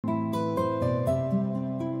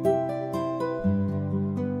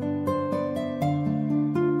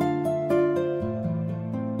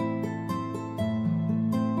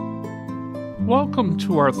Welcome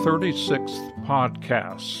to our 36th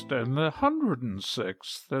podcast and the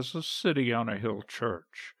 106th as a City on a Hill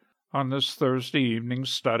church. On this Thursday evening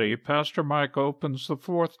study, Pastor Mike opens the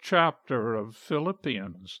 4th chapter of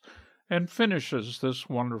Philippians and finishes this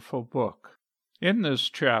wonderful book. In this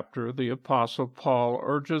chapter, the Apostle Paul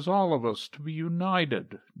urges all of us to be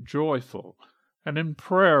united, joyful, and in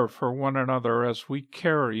prayer for one another as we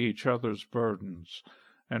carry each other's burdens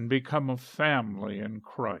and become a family in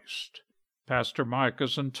Christ. Pastor Mike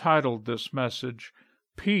has entitled this message,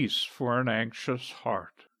 Peace for an Anxious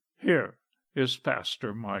Heart. Here is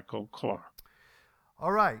Pastor Michael Clark.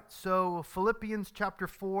 All right, so Philippians chapter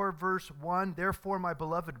 4, verse 1, Therefore, my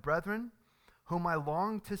beloved brethren, whom I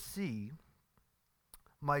long to see,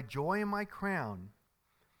 my joy and my crown,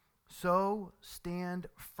 so stand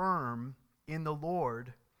firm in the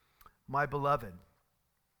Lord, my beloved.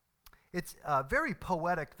 It's very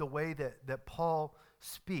poetic the way that Paul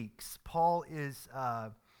speaks. Paul is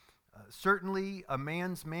certainly a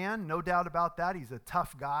man's man, no doubt about that. He's a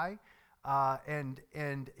tough guy, and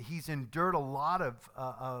he's endured a lot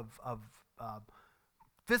of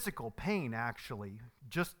physical pain, actually,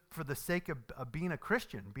 just for the sake of being a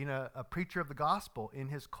Christian, being a preacher of the gospel in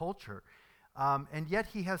his culture. And yet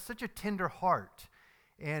he has such a tender heart.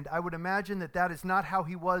 And I would imagine that is not how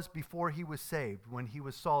he was before he was saved, when he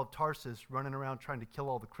was Saul of Tarsus running around trying to kill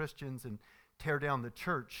all the Christians and tear down the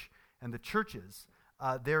church and the churches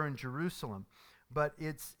there in Jerusalem. But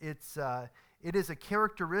it is a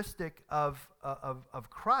characteristic of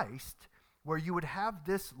Christ where you would have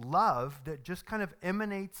this love that just kind of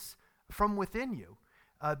emanates from within you,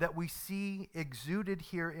 that we see exuded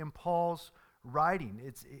here in Paul's writing.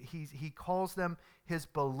 He calls them his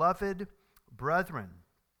beloved brethren.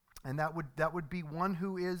 And that would be one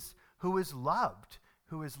who is loved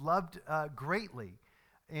greatly,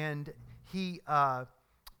 and he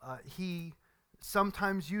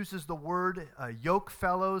sometimes uses the word yoke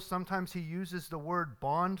fellows. Sometimes he uses the word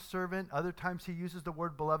bond servant. Other times he uses the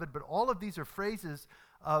word beloved. But all of these are phrases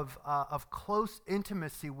of close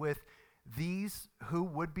intimacy with these who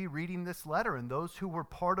would be reading this letter and those who were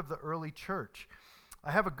part of the early church.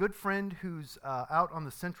 I have a good friend who's out on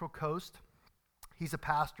the Central Coast. He's a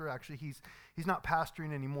pastor. Actually, he's not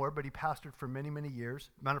pastoring anymore, but he pastored for many, many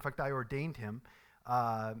years. Matter of fact, I ordained him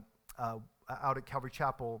out at Calvary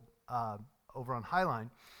Chapel over on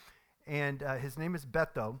Highline. And his name is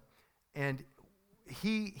Beto. And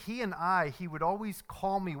he would always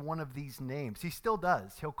call me one of these names. He still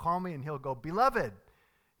does. He'll call me and he'll go, Beloved,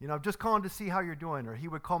 I'm just calling to see how you're doing. Or he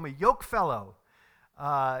would call me Yoke Fellow,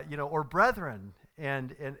 or Brethren.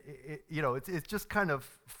 And it's just kind of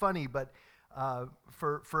funny, but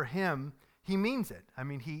for him, he means it. I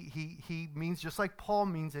mean, he means, just like Paul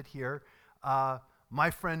means it here, my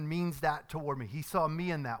friend means that toward me. He saw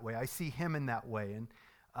me in that way. I see him in that way. And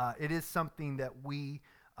it is something that we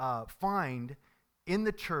find in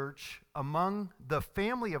the church, among the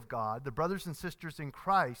family of God, the brothers and sisters in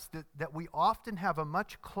Christ, that we often have a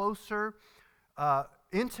much closer,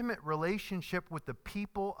 intimate relationship with the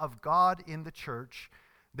people of God in the church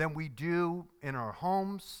than we do in our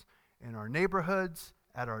homes, in our neighborhoods,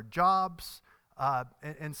 at our jobs,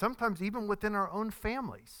 and sometimes even within our own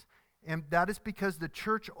families. And that is because the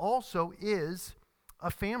church also is a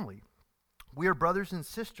family. We are brothers and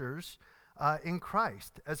sisters in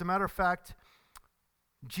Christ. As a matter of fact,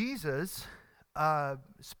 Jesus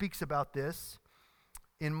speaks about this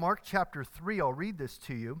in Mark chapter 3. I'll read this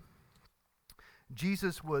to you.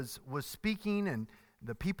 Jesus was speaking, and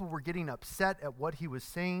the people were getting upset at what he was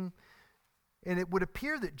saying. And it would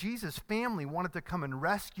appear that Jesus' family wanted to come and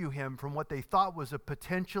rescue him from what they thought was a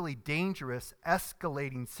potentially dangerous,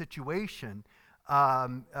 escalating situation.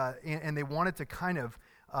 And they wanted to kind of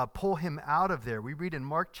pull him out of there. We read in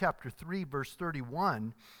Mark chapter 3, verse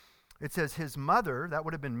 31, it says, His mother, that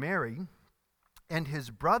would have been Mary, and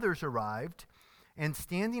his brothers arrived, and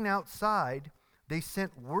standing outside, they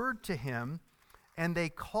sent word to him, and they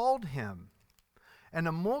called him. And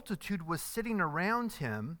a multitude was sitting around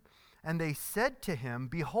him, and they said to him,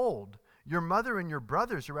 Behold, your mother and your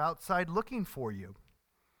brothers are outside looking for you.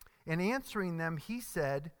 And answering them, he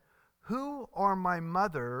said, Who are my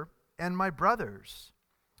mother and my brothers?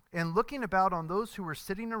 And looking about on those who were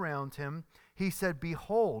sitting around him, he said,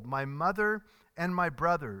 Behold, my mother and my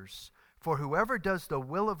brothers. For whoever does the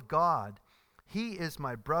will of God, he is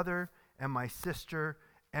my brother and my sister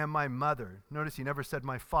and my mother. Notice he never said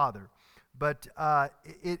my father. But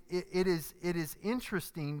it is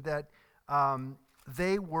interesting that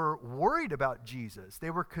they were worried about Jesus. They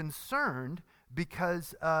were concerned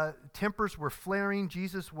because tempers were flaring.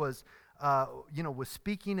 Jesus was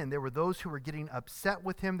speaking, and there were those who were getting upset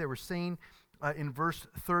with him. They were saying in verse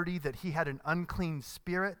 30 that he had an unclean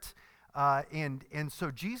spirit. And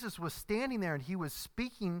so Jesus was standing there and he was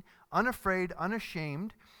speaking unafraid,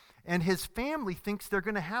 unashamed. And his family thinks they're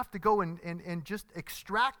going to have to go and just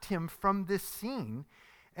extract him from this scene.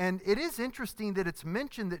 And it is interesting that it's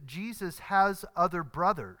mentioned that Jesus has other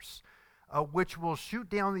brothers, which will shoot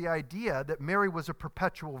down the idea that Mary was a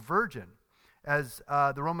perpetual virgin, as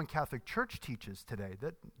the Roman Catholic Church teaches today.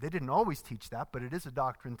 That they didn't always teach that, but it is a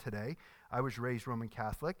doctrine today. I was raised Roman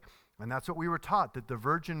Catholic, and that's what we were taught, that the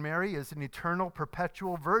Virgin Mary is an eternal,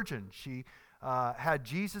 perpetual virgin. She had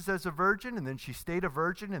Jesus as a virgin, and then she stayed a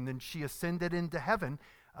virgin, and then she ascended into heaven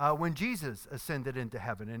when Jesus ascended into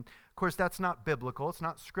heaven. And of course, that's not biblical. It's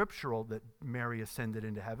not scriptural that Mary ascended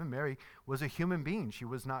into heaven. Mary was a human being. She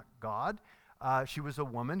was not God. She was a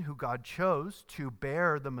woman who God chose to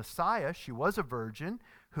bear the Messiah. She was a virgin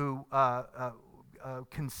who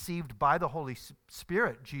conceived by the Holy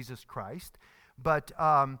Spirit Jesus Christ. But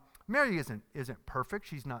Mary isn't perfect.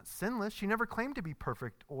 She's not sinless. She never claimed to be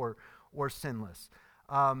perfect or sinless.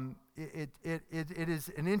 It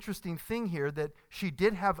is an interesting thing here that she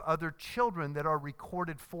did have other children that are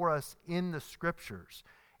recorded for us in the Scriptures.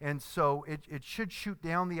 And so it should shoot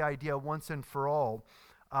down the idea once and for all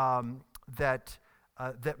that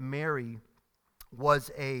Mary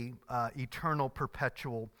was a eternal,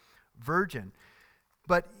 perpetual virgin.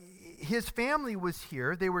 But his family was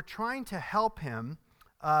here. They were trying to help him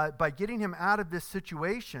by getting him out of this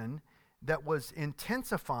situation that was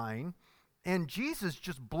intensifying. And Jesus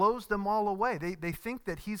just blows them all away. They think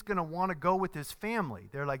that he's going to want to go with his family.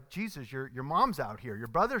 They're like, Jesus, your mom's out here. Your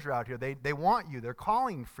brothers are out here. They want you. They're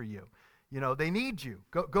calling for you. They need you.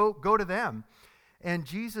 Go to them. And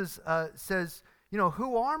Jesus says,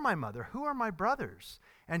 who are my mother? Who are my brothers?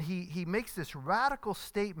 And he makes this radical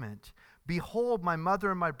statement, behold, my mother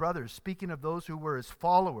and my brothers, speaking of those who were his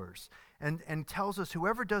followers, and tells us,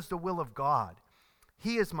 whoever does the will of God,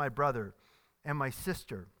 he is my brother and my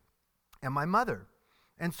sister and my mother.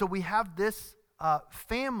 And so we have this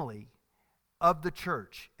family of the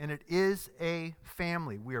church, and it is a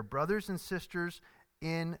family. We are brothers and sisters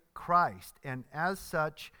in Christ, and as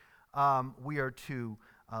such, we are to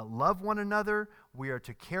love one another, we are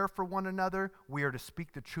to care for one another, we are to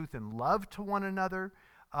speak the truth in love to one another,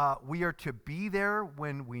 we are to be there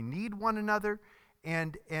when we need one another,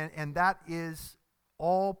 and that is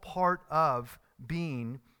all part of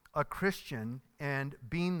being a Christian and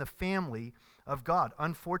being the family of God.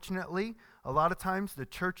 Unfortunately, a lot of times the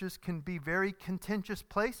churches can be very contentious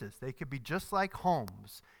places. They could be just like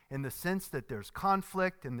homes in the sense that there's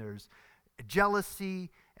conflict and there's jealousy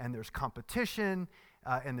and there's competition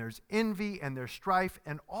and there's envy and there's strife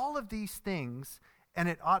and all of these things, and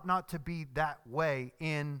it ought not to be that way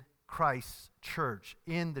in Christ's church,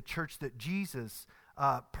 in the church that Jesus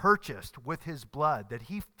purchased with his blood, that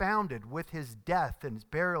he founded with his death and his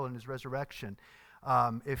burial and his resurrection.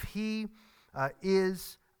 If he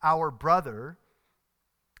is our brother,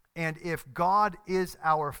 and if God is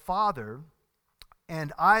our Father,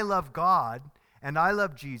 and I love God, and I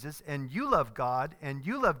love Jesus, and you love God, and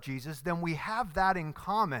you love Jesus, then we have that in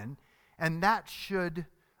common, and that should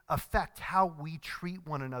affect how we treat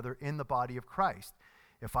one another in the body of Christ.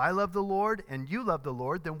 If I love the Lord and you love the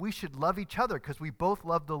Lord, then we should love each other because we both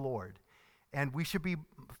love the Lord. And we should be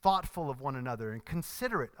thoughtful of one another and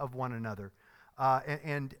considerate of one another.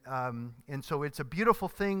 And so it's a beautiful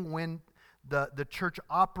thing when the church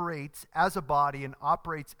operates as a body and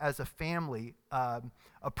operates as a family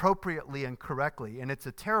appropriately and correctly. And it's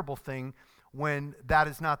a terrible thing when that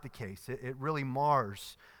is not the case. It really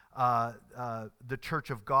mars the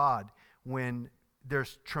church of God when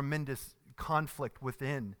there's tremendous conflict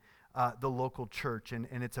within the local church, and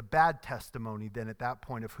it's a bad testimony then at that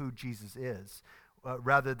point of who Jesus is,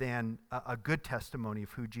 rather than a good testimony of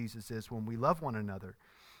who Jesus is when we love one another.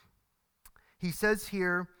 He says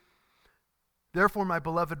here, therefore, my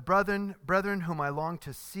beloved brethren, whom I long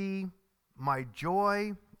to see, my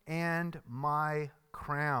joy and my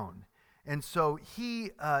crown. And so he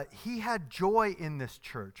had joy in this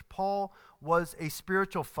church. Paul was a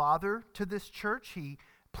spiritual father to this church. He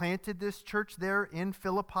planted this church there in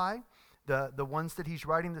Philippi, the ones that he's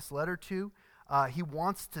writing this letter to. He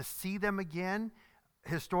wants to see them again.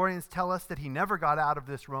 Historians tell us that he never got out of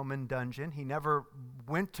this Roman dungeon. He never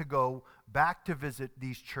went to go back to visit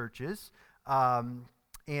these churches.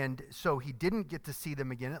 And so he didn't get to see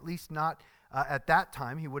them again, at least not at that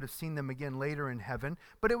time. He would have seen them again later in heaven.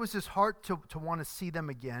 But it was his heart to want to see them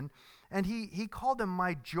again. And he called them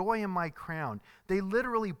my joy and my crown. They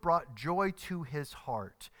literally brought joy to his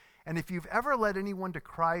heart. And if you've ever led anyone to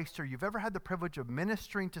Christ, or you've ever had the privilege of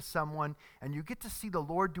ministering to someone, and you get to see the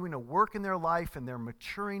Lord doing a work in their life, and they're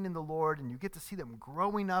maturing in the Lord, and you get to see them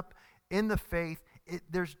growing up in the faith,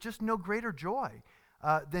 there's just no greater joy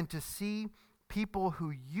than to see people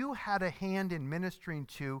who you had a hand in ministering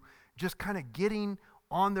to just kind of getting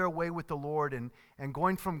on their way with the Lord and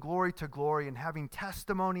going from glory to glory and having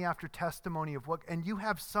testimony after testimony of what, and you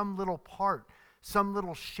have some little part, some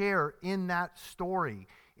little share in that story,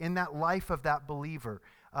 in that life of that believer.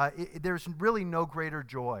 There's really no greater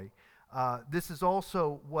joy. This is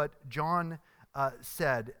also what John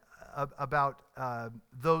said about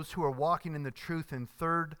those who are walking in the truth in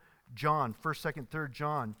 3 John, 1st, 2nd, 3rd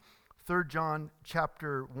John. 3 John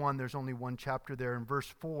chapter 1, there's only one chapter there. In verse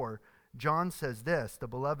 4, John says this, the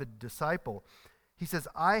beloved disciple. He says,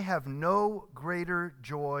 I have no greater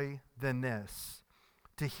joy than this,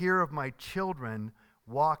 to hear of my children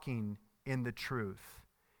walking in the truth.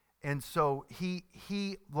 And so he,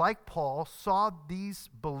 like Paul, saw these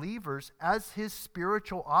believers as his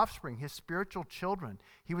spiritual offspring, his spiritual children.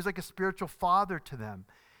 He was like a spiritual father to them.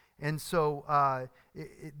 And so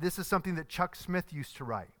this is something that Chuck Smith used to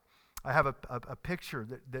write. I have a picture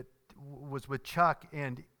that was with Chuck,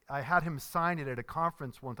 and I had him sign it at a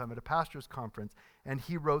conference one time, at a pastor's conference, and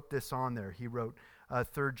he wrote this on there. He wrote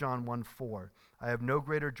 3 John 1:4. I have no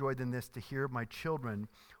greater joy than this, to hear my children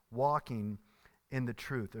walking in the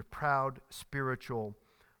truth. A proud spiritual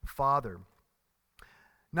father.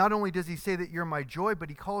 Not only does he say that you're my joy, but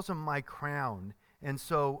he calls them my crown. And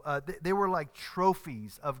so they were like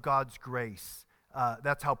trophies of God's grace.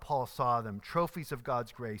 That's how Paul saw them, trophies of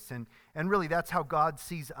God's grace. And really, that's how God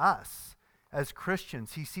sees us as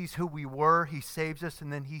Christians. He sees who we were, he saves us,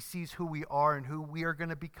 and then he sees who we are and who we are going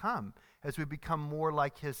to become as we become more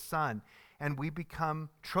like his Son. And we become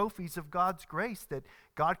trophies of God's grace that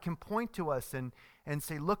God can point to us and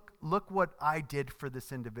say, look what I did for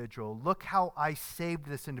this individual. Look how I saved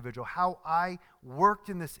this individual, how I worked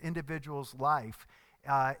in this individual's life.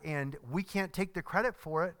 And we can't take the credit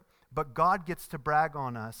for it, but God gets to brag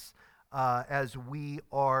on us as we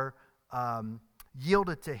are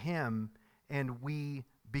yielded to him, and we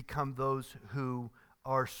become those who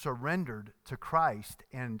are surrendered to Christ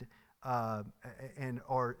and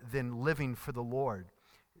are then living for the Lord.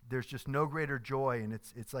 There's just no greater joy, and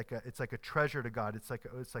it's like a treasure to God. It's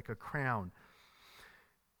like a crown.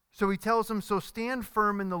 So he tells them, so stand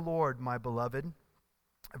firm in the Lord, my beloved.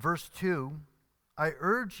 Verse 2, I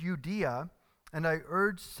urge Euodia and I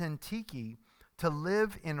urge Syntyche to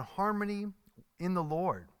live in harmony in the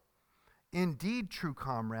Lord. Indeed, true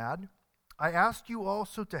comrade, I ask you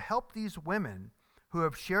also to help these women who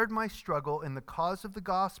have shared my struggle in the cause of the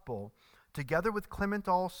gospel, together with Clement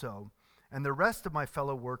also, and the rest of my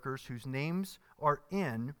fellow workers whose names are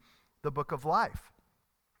in the book of life.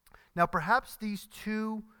 Now, perhaps these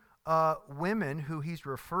two women who he's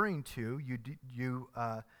referring to,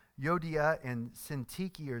 Euodia and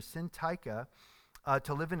Syntyche or Syntyche,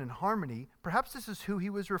 to live in harmony, perhaps this is who he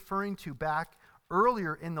was referring to back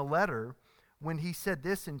earlier in the letter when he said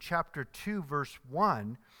this in chapter 2, verse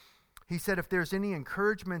 1. He said, if there's any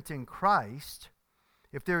encouragement in Christ,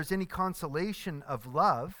 if there's any consolation of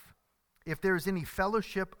love, if there's any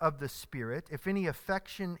fellowship of the Spirit, if any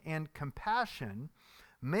affection and compassion,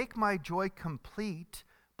 make my joy complete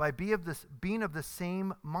by being of the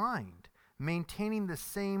same mind, maintaining the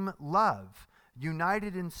same love,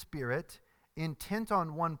 united in spirit, intent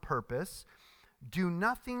on one purpose. Do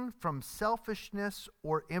nothing from selfishness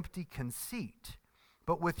or empty conceit,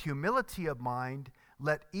 but with humility of mind,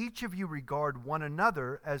 let each of you regard one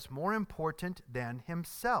another as more important than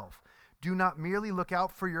himself. Do not merely look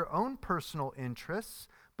out for your own personal interests,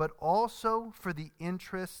 but also for the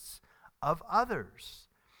interests of others.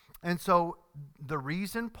 And so the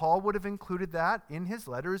reason Paul would have included that in his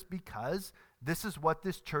letter is because this is what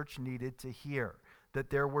this church needed to hear, that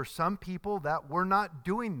there were some people that were not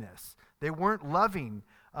doing this. They weren't loving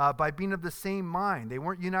by being of the same mind. They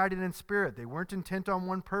weren't united in spirit. They weren't intent on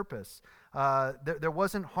one purpose. There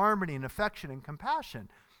wasn't harmony and affection and compassion.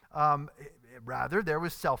 Rather, there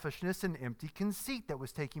was selfishness and empty conceit that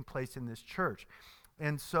was taking place in this church.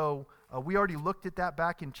 And so we already looked at that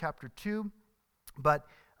back in chapter 2, but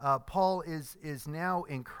Paul is now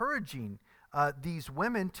encouraging these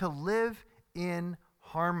women to live in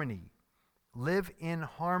harmony. Live in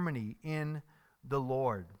harmony in the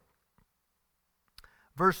Lord.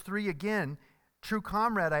 Verse 3 again, true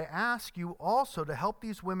comrade, I ask you also to help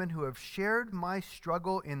these women who have shared my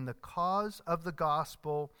struggle in the cause of the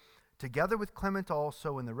gospel, together with Clement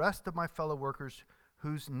also and the rest of my fellow workers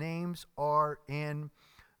whose names are in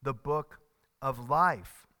the book of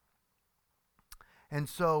life. And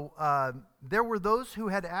so there were those who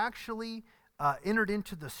had actually entered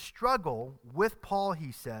into the struggle with Paul,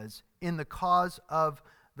 he says, in the cause of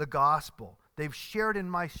the gospel. They've shared in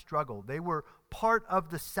my struggle. They were part of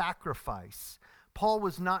the sacrifice. Paul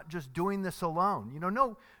was not just doing this alone.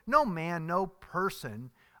 No man, no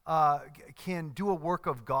person can do a work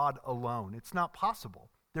of God alone. It's not possible.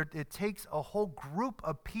 It takes a whole group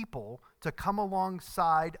of people to come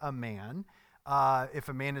alongside a man. If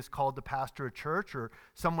a man is called to pastor a church, or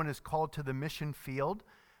someone is called to the mission field,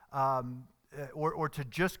 or to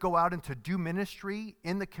just go out and to do ministry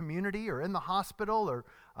in the community or in the hospital or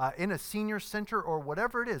in a senior center or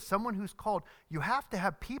whatever it is, someone who's called, you have to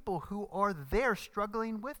have people who are there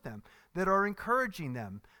struggling with them, that are encouraging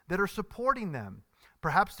them, that are supporting them.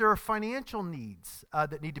 Perhaps there are financial needs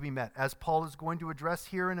that need to be met, as Paul is going to address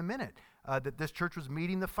here in a minute, that this church was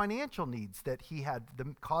meeting the financial needs that he had,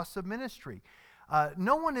 the costs of ministry.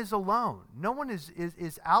 No one is alone. No one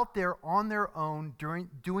is out there on their own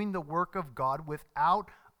doing the work of God without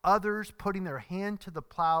others putting their hand to the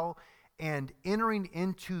plow and entering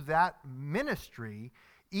into that ministry,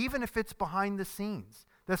 even if it's behind the scenes.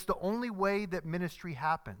 That's the only way that ministry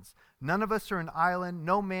happens. None of us are an island.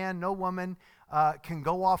 No man, no woman can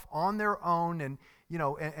go off on their own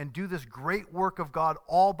and do this great work of God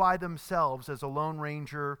all by themselves as a Lone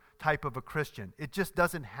Ranger type of a Christian. It just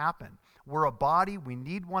doesn't happen. We're a body. We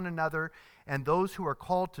need one another. And those who are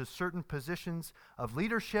called to certain positions of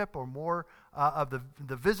leadership or more of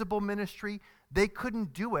the visible ministry, they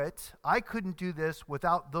couldn't do it. I couldn't do this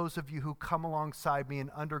without those of you who come alongside me and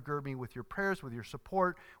undergird me with your prayers, with your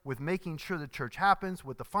support, with making sure the church happens,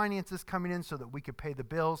 with the finances coming in so that we could pay the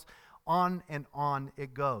bills. On and on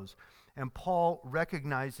it goes. And Paul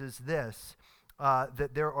recognizes this,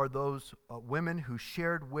 that there are those women who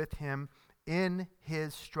shared with him in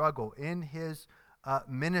his struggle, in his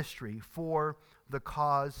ministry for the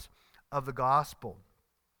cause of the gospel.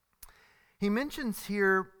 He mentions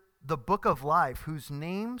here the book of life, whose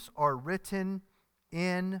names are written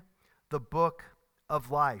in the book of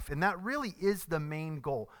life. And that really is the main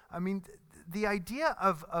goal. I mean, the idea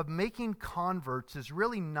of making converts is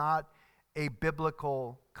really not a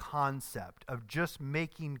biblical concept of just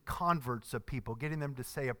making converts of people, getting them to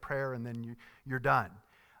say a prayer and then you're done.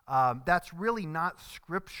 That's really not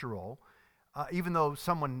scriptural, even though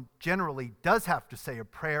someone generally does have to say a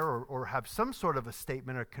prayer or have some sort of a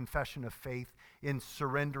statement or confession of faith in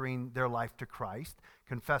surrendering their life to Christ.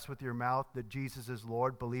 Confess with your mouth that Jesus is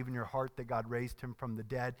Lord, believe in your heart that God raised him from the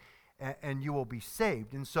dead, and you will be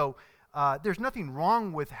saved. And so there's nothing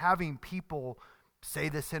wrong with having people say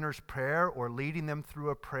the sinner's prayer or leading them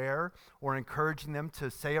through a prayer or encouraging them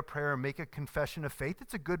to say a prayer and make a confession of faith.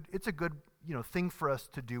 It's a good thing for us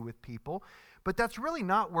to do with people. But that's really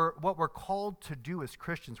not what we're called to do as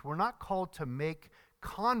Christians. We're not called to make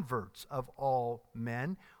converts of all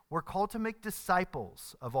men. We're called to make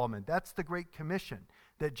disciples of all men. That's the Great Commission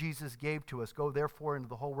that Jesus gave to us. Go therefore into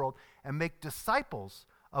the whole world and make disciples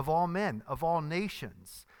of all men, of all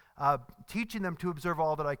nations, teaching them to observe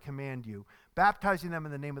all that I command you, baptizing them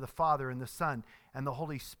in the name of the Father and the Son and the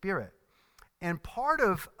Holy Spirit. And part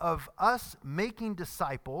of us making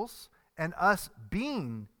disciples and us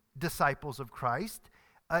being disciples of Christ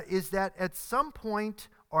is that at some point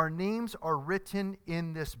our names are written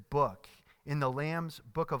in this book, in the Lamb's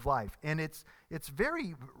Book of Life. And it's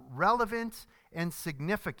very relevant and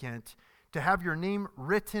significant to have your name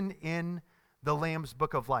written in the Lamb's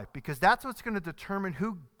Book of Life, because that's what's going to determine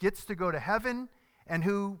who gets to go to heaven and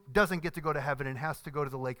who doesn't get to go to heaven and has to go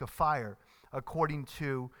to the lake of fire, according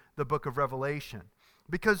to the book of Revelation.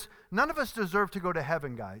 Because none of us deserve to go to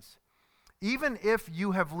heaven, guys. Even if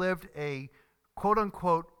you have lived a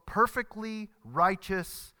quote-unquote perfectly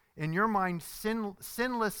righteous, in your mind,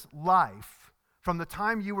 sinless life from the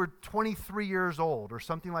time you were 23 years old or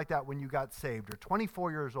something like that when you got saved, or 24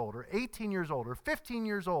 years old, or 18 years old, or 15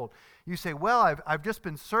 years old, you say, well, I've just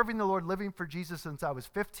been serving the Lord, living for Jesus since I was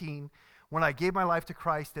 15 when I gave my life to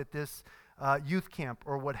Christ at this youth camp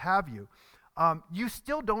or what have you. You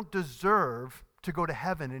still don't deserve to go to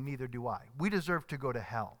heaven, and neither do I. We deserve to go to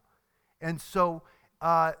hell. And so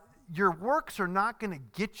your works are not going to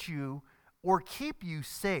get you or keep you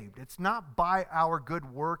saved. It's not by our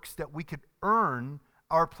good works that we could earn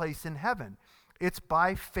our place in heaven. It's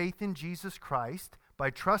by faith in Jesus Christ, by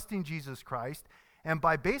trusting Jesus Christ, and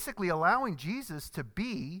by basically allowing Jesus to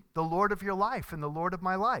be the Lord of your life and the Lord of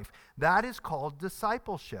my life. That is called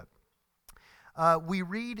discipleship. We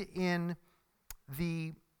read in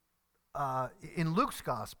Luke's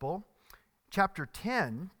Gospel, chapter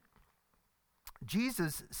 10,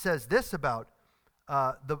 Jesus says this about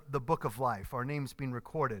the book of life, our names being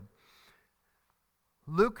recorded.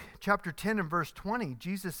 Luke chapter 10 and verse 20,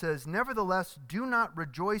 Jesus says, "Nevertheless, do not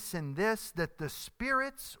rejoice in this, that the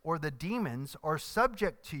spirits or the demons are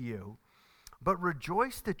subject to you, but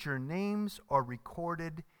rejoice that your names are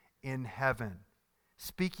recorded in heaven."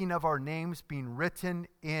 Speaking of our names being written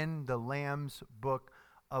in the Lamb's book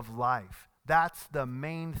of life. That's the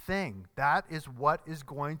main thing. That is what is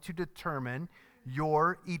going to determine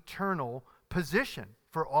your eternal position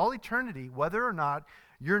for all eternity, whether or not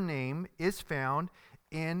your name is found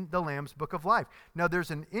in the Lamb's book of life. Now,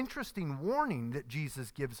 there's an interesting warning that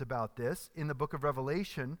Jesus gives about this in the book of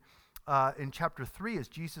Revelation in chapter 3, as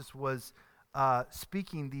Jesus was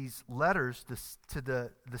speaking these letters to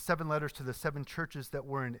the 7 letters to the 7 churches that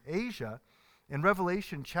were in Asia. In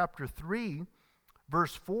Revelation chapter 3,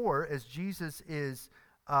 verse 4, as Jesus is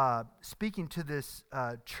speaking to this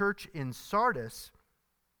church in Sardis,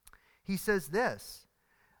 he says this,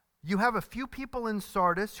 "You have a few people in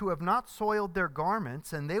Sardis who have not soiled their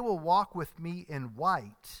garments, and they will walk with me in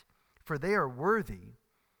white, for they are worthy.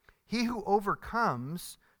 He who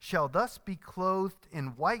overcomes shall thus be clothed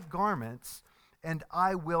in white garments, and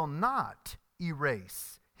I will not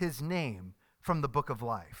erase his name from the book of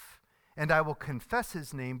life. And I will confess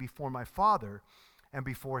his name before my Father and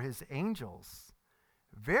before his angels."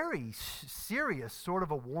 Very serious sort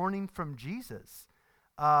of a warning from Jesus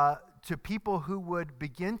to people who would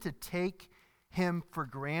begin to take him for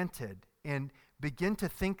granted and begin to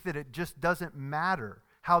think that it just doesn't matter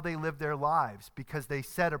how they live their lives because they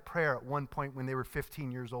said a prayer at one point when they were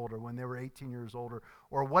 15 years old or when they were 18 years old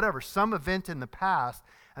or whatever, some event in the past,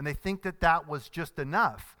 and they think that that was just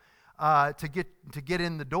enough to get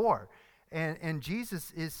in the door. And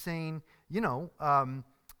Jesus is saying,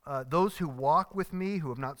 those who walk with me, who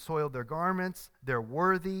have not soiled their garments, they're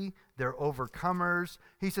worthy, they're overcomers.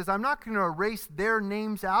 He says, I'm not going to erase their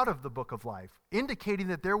names out of the book of life, indicating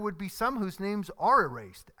that there would be some whose names are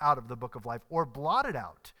erased out of the book of life or blotted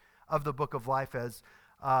out of the book of life as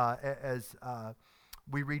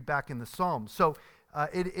we read back in the Psalms. So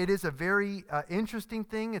it is a very interesting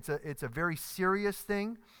thing. It's a very serious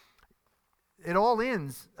thing. It all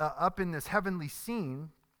ends up in this heavenly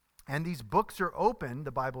scene. And these books are open,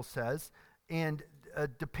 the Bible says, and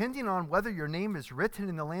depending on whether your name is written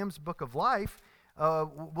in the Lamb's book of life,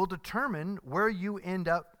 will determine where you end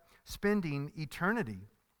up spending eternity.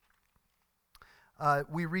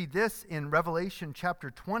 We read this in Revelation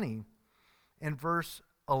chapter 20 and verse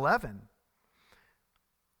 11.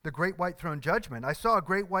 The great white throne judgment. "I saw a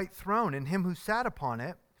great white throne and him who sat upon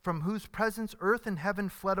it, from whose presence earth and heaven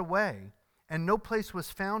fled away, and no place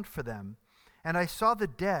was found for them. And I saw the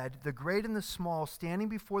dead, the great and the small, standing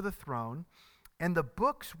before the throne, and the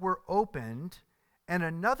books were opened, and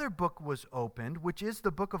another book was opened, which is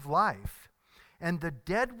the book of life. And the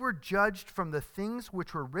dead were judged from the things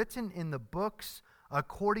which were written in the books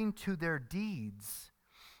according to their deeds.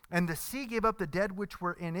 And the sea gave up the dead which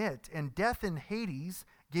were in it, and death and Hades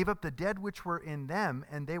gave up the dead which were in them,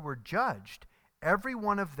 and they were judged, every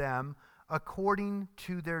one of them according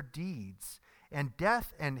to their deeds. And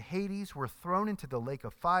death and Hades were thrown into the lake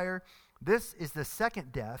of fire. This is the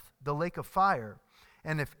second death, the lake of fire.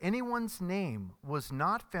 And if anyone's name was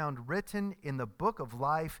not found written in the book of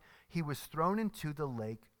life, he was thrown into the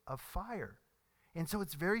lake of fire." And so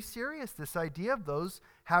it's very serious, this idea of those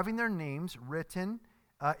having their names written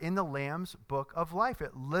in the Lamb's book of life.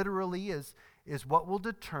 It literally is what will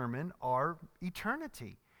determine our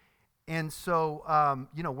eternity. And so,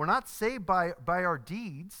 we're not saved by our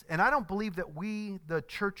deeds, and I don't believe that we, the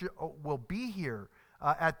church, will be here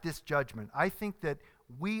at this judgment. I think that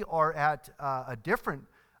we are at a different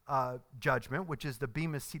judgment, which is the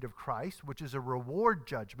Bema Seat of Christ, which is a reward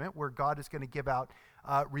judgment where God is going to give out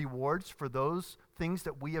rewards for those things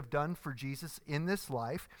that we have done for Jesus in this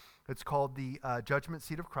life. It's called the Judgment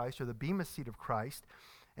Seat of Christ or the Bema Seat of Christ.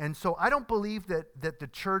 And so I don't believe that the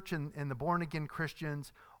church and the born-again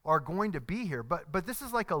Christians are going to be here, but this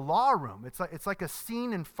is like a law room. It's like a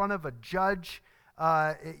scene in front of a judge,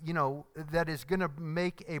 that is going to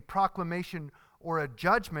make a proclamation or a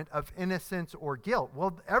judgment of innocence or guilt.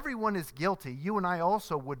 Well, everyone is guilty. You and I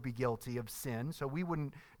also would be guilty of sin, so we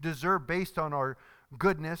wouldn't deserve, based on our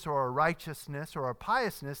goodness or our righteousness or our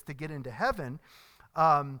piousness, to get into heaven.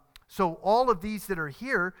 So all of these that are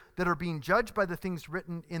here, that are being judged by the things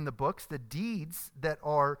written in the books, the deeds that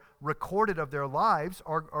are recorded of their lives,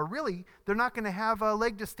 are really, they're not going to have a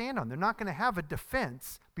leg to stand on. They're not going to have a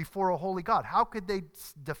defense before a holy God. How could they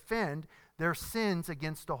defend their sins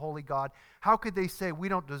against a holy God? How could they say, we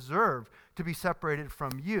don't deserve to be separated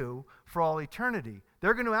from you for all eternity?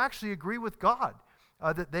 They're going to actually agree with God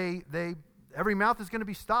that they every mouth is going to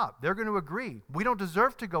be stopped. They're going to agree. We don't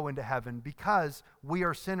deserve to go into heaven because we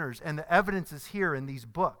are sinners. And the evidence is here in these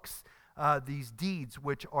books, these deeds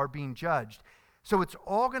which are being judged. So it's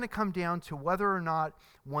all going to come down to whether or not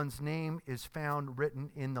one's name is found written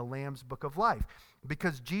in the Lamb's Book of Life.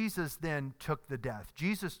 Because Jesus then took the death.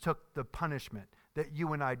 Jesus took the punishment that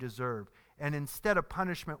you and I deserve. And instead of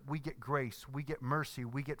punishment, we get grace, we get mercy,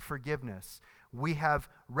 we get forgiveness. We have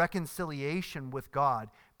reconciliation with God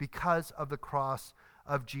because of the cross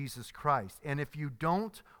of Jesus Christ. And if you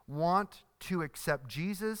don't want to accept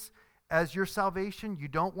Jesus as your salvation, you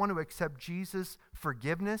don't want to accept Jesus'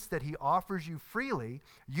 forgiveness that he offers you freely,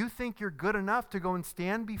 you think you're good enough to go and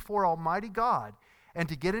stand before Almighty God and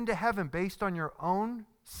to get into heaven based on your own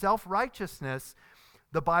self-righteousness,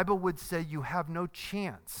 the Bible would say you have no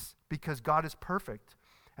chance because God is perfect.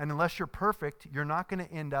 And unless you're perfect, you're not going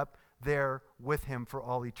to end up there with him for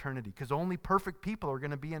all eternity, because only perfect people are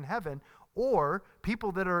going to be in heaven, or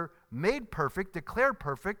people that are made perfect, declared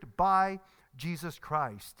perfect by Jesus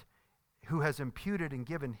Christ, who has imputed and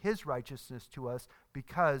given his righteousness to us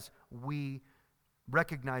because we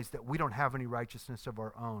recognize that we don't have any righteousness of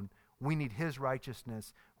our own. We need his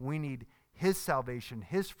righteousness. We need his salvation,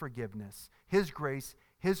 his forgiveness, his grace,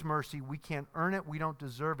 his mercy. We can't earn it. We don't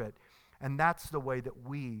deserve it. And that's the way that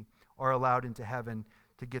we are allowed into heaven,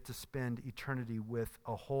 to get to spend eternity with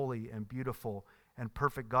a holy and beautiful and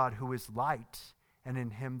perfect God who is light, and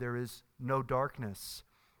in him there is no darkness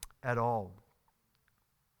at all.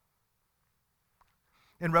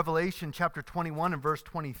 In Revelation chapter 21 and verse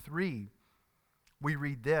 23, we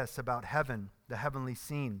read this about heaven, the heavenly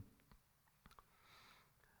scene.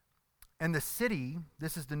 And the city,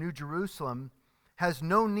 this is the New Jerusalem, has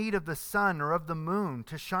no need of the sun or of the moon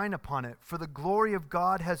to shine upon it, for the glory of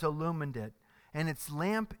God has illumined it, and its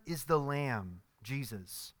lamp is the Lamb,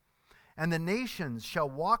 Jesus. And the nations shall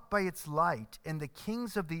walk by its light, and the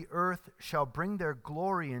kings of the earth shall bring their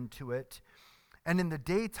glory into it. And in the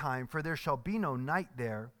daytime, for there shall be no night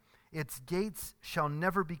there, its gates shall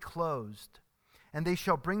never be closed. And they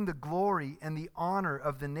shall bring the glory and the honor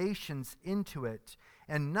of the nations into it,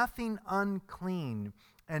 and nothing unclean,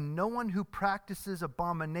 and no one who practices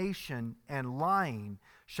abomination and lying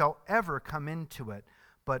shall ever come into it,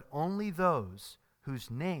 but only those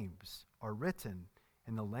whose names are written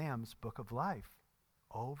in the Lamb's Book of Life.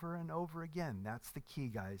 Over and over again. That's the key,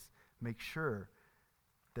 guys. Make sure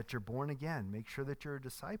that you're born again. Make sure that you're a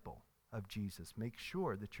disciple of Jesus. Make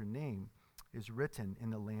sure that your name is written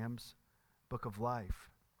in the Lamb's Book of Life.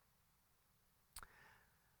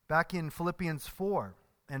 Back in Philippians 4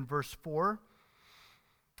 and verse 4,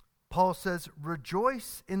 Paul says,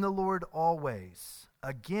 "Rejoice in the Lord always.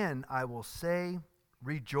 Again, I will say,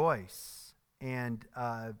 rejoice." And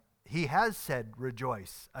he has said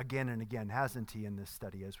rejoice again and again, hasn't he, in this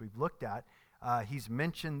study, as we've looked at. He's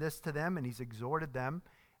mentioned this to them, and he's exhorted them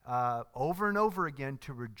over and over again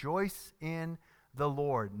to rejoice in the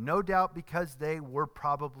Lord. No doubt because they were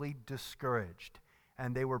probably discouraged,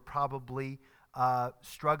 and they were probably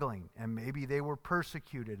struggling, and maybe they were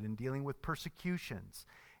persecuted and dealing with persecutions.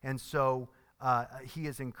 And so he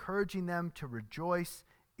is encouraging them to rejoice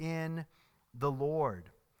in the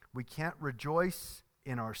Lord. We can't rejoice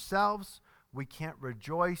in ourselves. We can't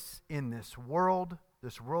rejoice in this world.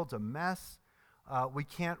 This world's a mess. We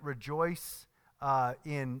can't rejoice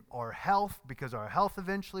in our health, because our health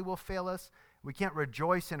eventually will fail us. We can't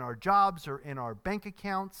rejoice in our jobs or in our bank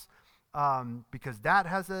accounts, because that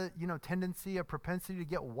has a tendency, a propensity to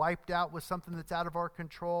get wiped out with something that's out of our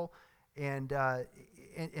control. And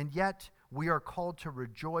yet we are called to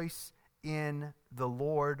rejoice in the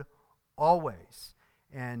Lord always.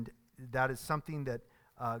 And that is something that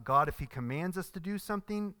God, if he commands us to do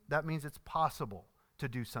something, that means it's possible to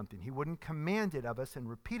do something. He wouldn't command it of us and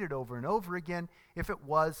repeat it over and over again if it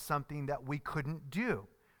was something that we couldn't do.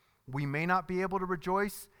 We may not be able to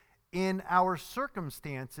rejoice in our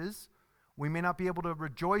circumstances. We may not be able to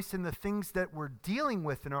rejoice in the things that we're dealing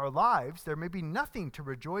with in our lives. There may be nothing to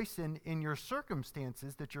rejoice in your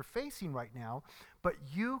circumstances that you're facing right now, but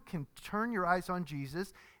you can turn your eyes on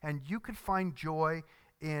Jesus, and you could find joy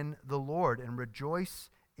in the Lord and rejoice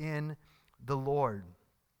in the Lord.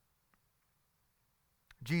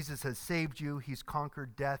 Jesus has saved you. He's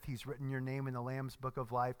conquered death. He's written your name in the Lamb's Book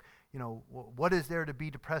of Life. What is there to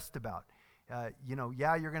be depressed about?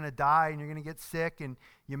 Yeah, you're going to die and you're going to get sick, and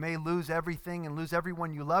you may lose everything and lose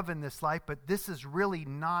everyone you love in this life, but this is really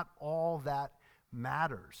not all that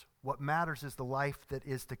matters. What matters is the life that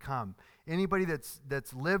is to come. Anybody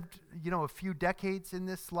that's lived, a few decades in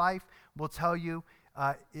this life will tell you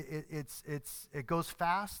it goes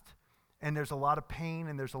fast, and there's a lot of pain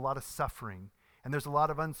and there's a lot of suffering. and there's a lot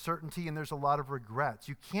of uncertainty, and there's a lot of regrets.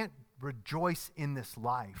 You can't rejoice in this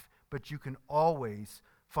life, but you can always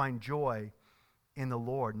find joy in the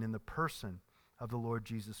Lord and in the person of the Lord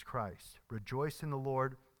Jesus Christ. Rejoice in the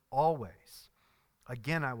Lord always.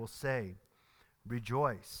 Again, I will say,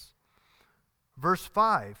 rejoice. Verse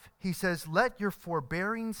 5, he says, let your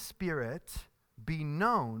forbearing spirit be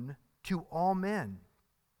known to all men,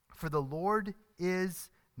 for the Lord is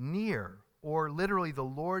near, or literally the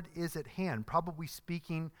Lord is at hand, probably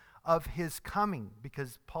speaking of his coming,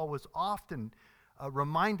 because Paul was often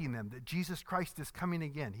reminding them that Jesus Christ is coming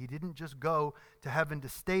again. He didn't just go to heaven to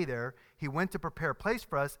stay there. He went to prepare a place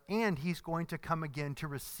for us, and he's going to come again to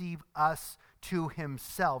receive us to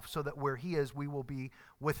himself, so that where he is, we will be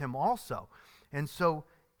with him also. And so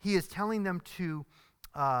he is telling them to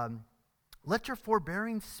let your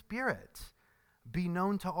forbearing spirit be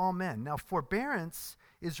known to all men. Now, forbearance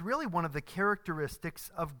is really one of the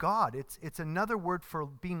characteristics of God. It's another word for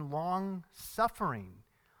being long-suffering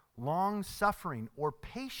or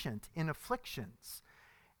patient in afflictions.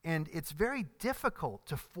 And it's very difficult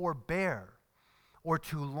to forbear or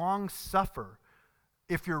to long suffer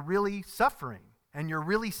if you're really suffering and you're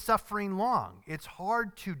really suffering long. It's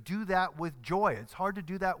hard to do that with joy. It's hard to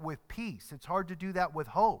do that with peace. It's hard to do that with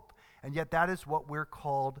hope. And yet that is what we're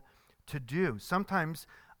called to do. Sometimes,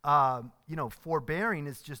 forbearing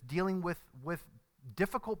is just dealing with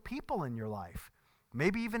difficult people in your life,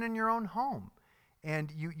 maybe even in your own home.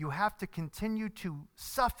 And you have to continue to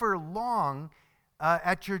suffer long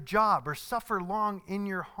at your job, or suffer long in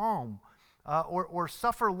your home, or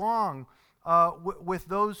suffer long with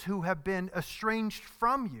those who have been estranged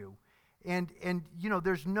from you. And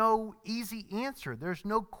there's no easy answer. There's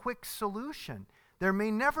no quick solution. There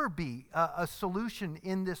may never be a solution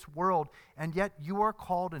in this world, and yet you are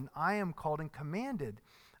called, and I am called and commanded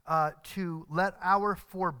to let our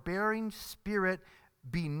forbearing spirit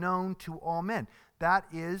be known to all men. That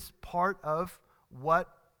is part of what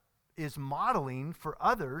is modeling for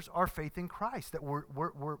others our faith in Christ, that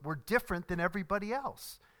we're different than everybody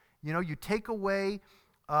else. You take away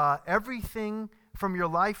everything from your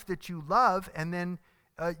life that you love, and then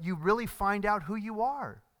you really find out who you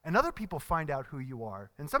are. And other people find out who you are.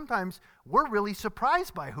 And sometimes we're really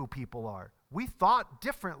surprised by who people are. We thought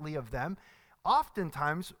differently of them.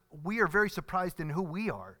 Oftentimes, we are very surprised in who we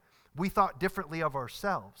are. We thought differently of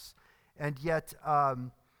ourselves. And yet,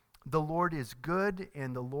 the Lord is good,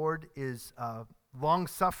 and the Lord is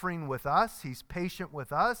long-suffering with us. He's patient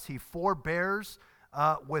with us. He forbears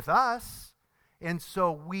with us. And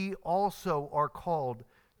so we also are called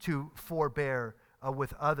to forbear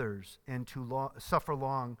with others, and to suffer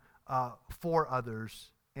long for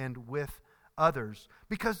others and with others,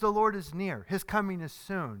 because the Lord is near. His coming is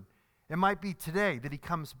soon. It might be today that he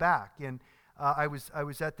comes back. And I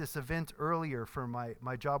was at this event earlier for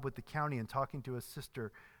my job with the county, and talking to a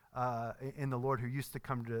sister in the Lord who used to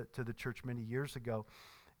come to the church many years ago,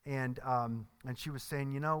 and she was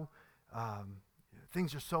saying,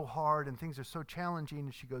 things are so hard and things are so challenging,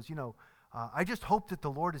 and she goes, I just hope that the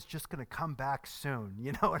Lord is just going to come back soon,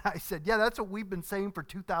 And I said, yeah, that's what we've been saying for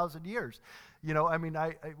 2,000 years.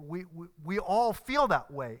 We all feel that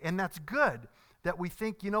way, and that's good, that we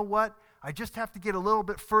think, what? I just have to get a little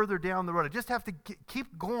bit further down the road. I just have to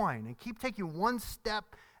keep going and keep taking one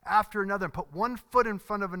step after another and put one foot in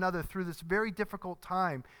front of another through this very difficult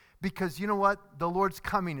time, because you know what? The Lord's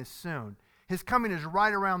coming is soon. His coming is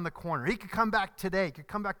right around the corner. He could come back today. He could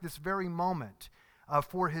come back this very moment.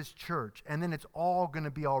 For his church, and then it's all going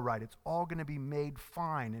to be all right. It's all going to be made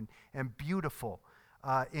fine and beautiful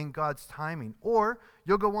in God's timing. Or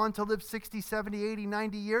you'll go on to live 60, 70, 80,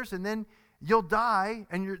 90 years, and then you'll die,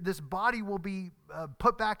 and this body will be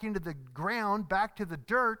put back into the ground, back to the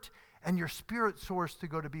dirt, and your spirit soars to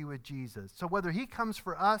go to be with Jesus. So whether he comes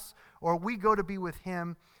for us or we go to be with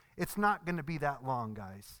him, it's not going to be that long,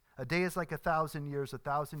 guys. A day is like 1,000 years.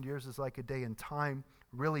 1,000 years is like a day, and time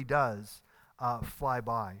really does fly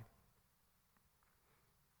by.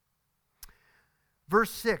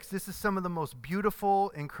 Verse 6, this is some of the most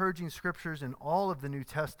beautiful, encouraging scriptures in all of the New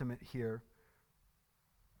Testament here.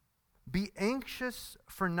 Be anxious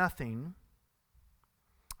for nothing.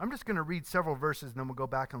 I'm just going to read several verses, and then we'll go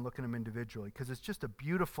back and look at them individually, because it's just a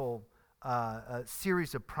beautiful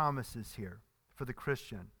series of promises here for the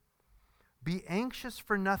Christian. Be anxious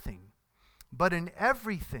for nothing, but in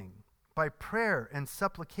everything, by prayer and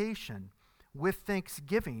supplication, with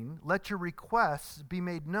thanksgiving, let your requests be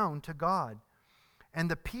made known to God.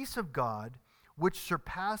 And the peace of God, which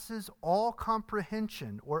surpasses all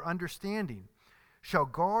comprehension or understanding, shall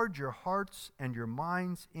guard your hearts and your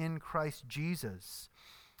minds in Christ Jesus.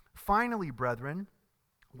 Finally, brethren,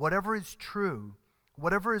 whatever is true,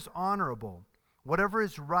 whatever is honorable, whatever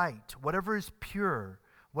is right, whatever is pure,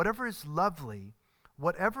 whatever is lovely,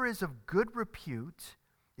 whatever is of good repute,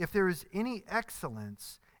 if there is any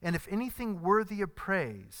excellence, and if anything worthy of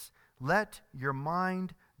praise, let your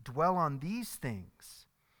mind dwell on these things.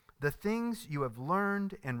 The things you have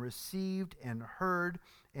learned and received and heard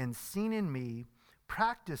and seen in me,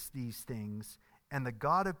 practice these things, and the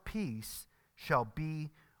God of peace shall be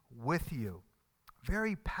with you.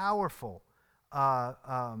 Very powerful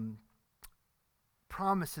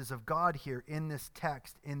promises of God here in this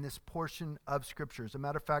text, in this portion of Scripture. As a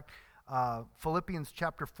matter of fact, Philippians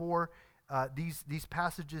chapter 4, these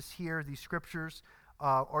passages here, these Scriptures,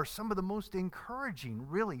 are some of the most encouraging,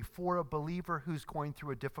 really, for a believer who's going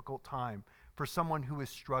through a difficult time, for someone who is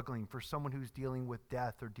struggling, for someone who's dealing with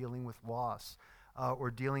death or dealing with loss, or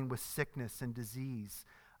dealing with sickness and disease.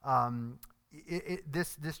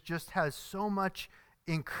 This just has so much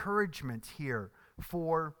encouragement here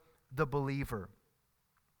for the believer.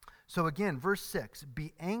 So again, verse 6,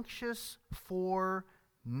 be anxious for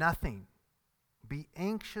nothing. Be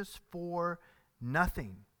anxious for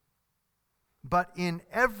nothing. But in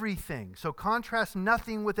everything. So contrast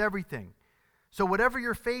nothing with everything. So whatever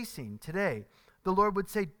you're facing today, the Lord would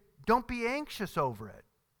say, don't be anxious over it.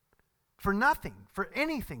 For nothing, for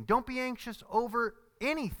anything. Don't be anxious over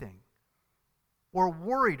anything. Or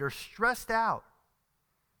worried or stressed out.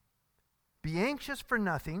 Be anxious for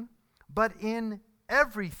nothing, but in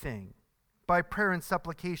everything, by prayer and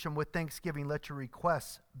supplication with thanksgiving, let your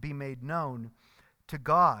requests be made known to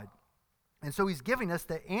God. And so he's giving us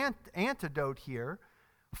the antidote here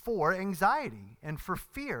for anxiety and for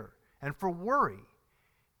fear and for worry.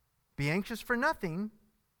 Be anxious for nothing,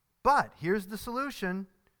 but here's the solution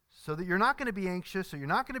so that you're not going to be anxious, or you're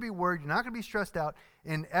not going to be worried, you're not going to be stressed out.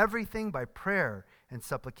 In everything, by prayer and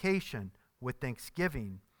supplication with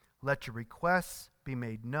thanksgiving, let your requests be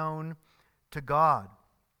made known to God.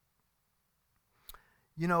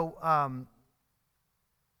 You know,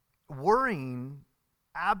 worrying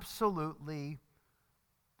absolutely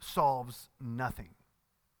solves nothing.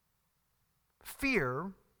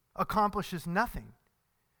 Fear accomplishes nothing.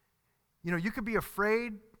 You know, you could be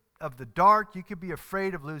afraid of the dark. You could be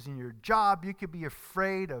afraid of losing your job. You could be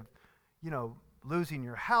afraid of, losing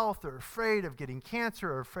your health, or afraid of getting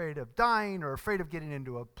cancer, or afraid of dying, or afraid of getting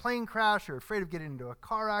into a plane crash, or afraid of getting into a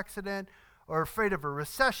car accident, or afraid of a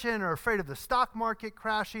recession, or afraid of the stock market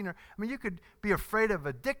crashing. You could be afraid of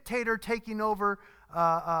a dictator taking over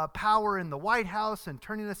power in the White House and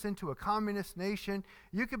turning us into a communist nation.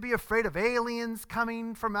 You could be afraid of aliens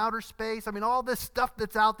coming from outer space. All this stuff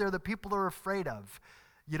that's out there that people are afraid of.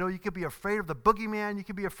 You could be afraid of the boogeyman. You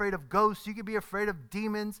could be afraid of ghosts. You could be afraid of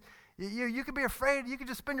demons. You could be afraid. You could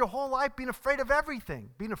just spend your whole life being afraid of everything.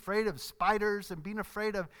 Being afraid of spiders and being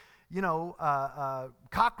afraid of,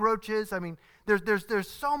 cockroaches. There's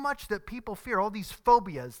so much that people fear, all these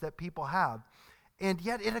phobias that people have, and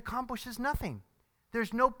yet it accomplishes nothing.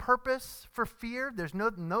 There's no purpose for fear. There's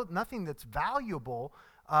nothing that's valuable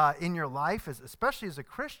in your life, especially as a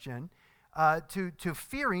Christian, to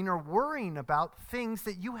fearing or worrying about things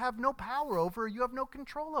that you have no power over or you have no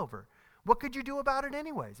control over. What could you do about it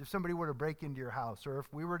anyways? If somebody were to break into your house, or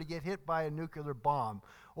if we were to get hit by a nuclear bomb,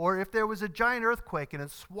 or if there was a giant earthquake and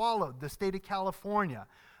it swallowed the state of California,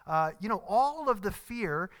 all of the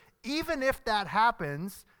fear, even if that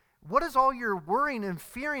happens, what is all your worrying and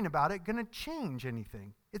fearing about it going to change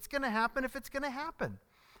anything? It's going to happen if it's going to happen.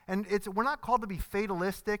 And we're not called to be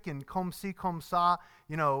fatalistic and comme ci, comme ça,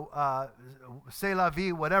 c'est la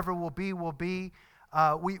vie, whatever will be, will be.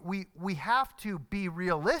 We have to be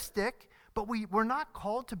realistic, but we're not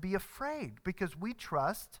called to be afraid, because we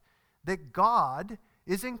trust that God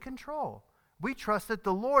is in control. We trust that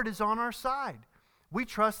the Lord is on our side. We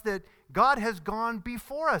trust that God has gone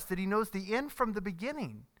before us, that he knows the end from the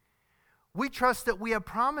beginning. We trust that we have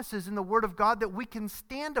promises in the Word of God that we can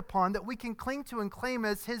stand upon, that we can cling to and claim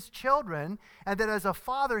as his children, and that as a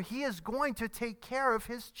father, he is going to take care of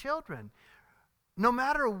his children. No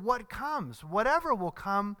matter what comes, whatever will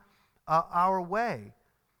come our way,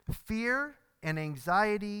 fear and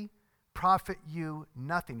anxiety profit you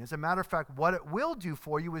nothing. As a matter of fact, what it will do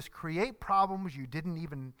for you is create problems you didn't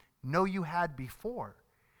even know you had before.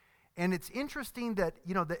 And it's interesting that,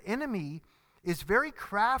 the enemy is very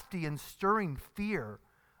crafty in stirring fear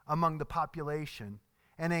among the population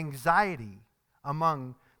and anxiety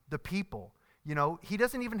among the people. He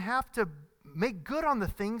doesn't even have to make good on the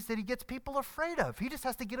things that he gets people afraid of. He just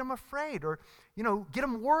has to get them afraid, or, get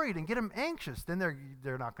them worried and get them anxious. Then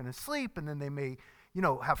they're not going to sleep, and then they may,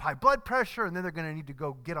 have high blood pressure, and then they're going to need to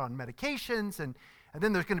go get on medications. And And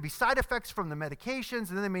then there's going to be side effects from the medications,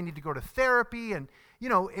 and then they may need to go to therapy, and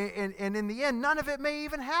and in the end, none of it may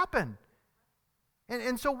even happen.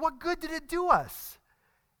 And so what good did it do us?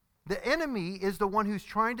 The enemy is the one who's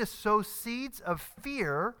trying to sow seeds of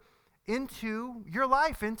fear into your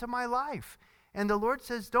life, into my life. And the Lord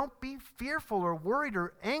says, don't be fearful or worried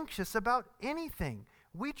or anxious about anything.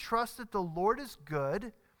 We trust that the Lord is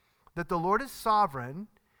good, that the Lord is sovereign,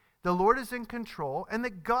 the Lord is in control, and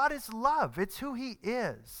that God is love. It's who he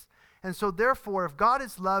is. And so therefore, if God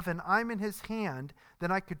is love and I'm in his hand,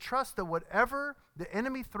 then I could trust that whatever the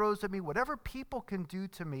enemy throws at me, whatever people can do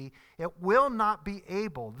to me, they will not be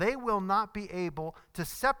able to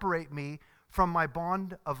separate me from my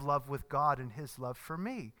bond of love with God and his love for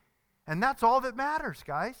me. And that's all that matters,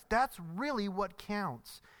 guys. That's really what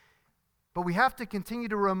counts. But we have to continue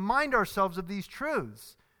to remind ourselves of these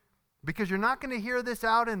truths, because you're not going to hear this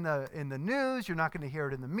out in the news. You're not going to hear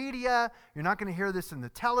it in the media. You're not going to hear this in the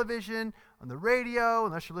television, on the radio,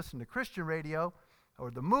 unless you listen to Christian radio, or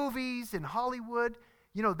the movies in Hollywood.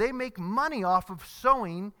 They make money off of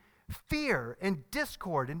sowing fear and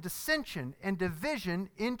discord and dissension and division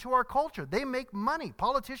into our culture. They make money.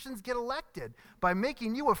 Politicians get elected by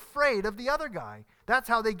making you afraid of the other guy. That's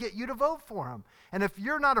how they get you to vote for him. And if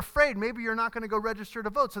you're not afraid, maybe you're not going to go register to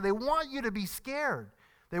vote. So they want you to be scared.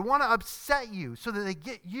 They want to upset you so that they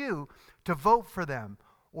get you to vote for them,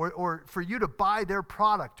 or for you to buy their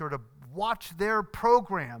product, or to watch their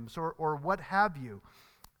programs, or what have you.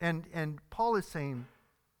 And Paul is saying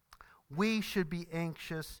we should be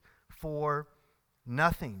anxious for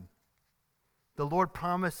nothing. The Lord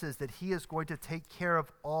promises that he is going to take care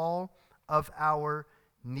of all of our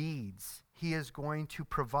needs. He is going to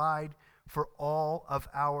provide for all of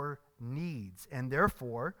our needs. And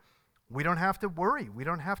therefore, we don't have to worry. We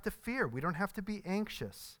don't have to fear. We don't have to be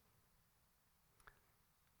anxious.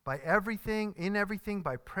 In everything,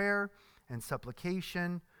 by prayer and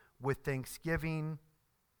supplication, with thanksgiving,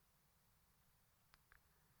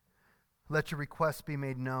 let your requests be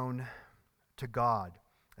made known to God.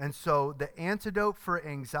 And so the antidote for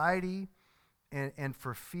anxiety and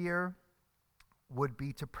for fear would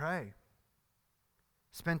be to pray.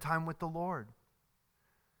 Spend time with the Lord.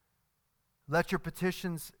 Let your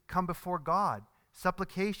petitions come before God.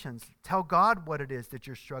 Supplications. Tell God what it is that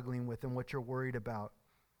you're struggling with and what you're worried about.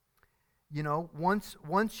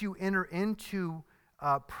 Once you enter into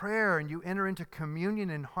prayer and you enter into communion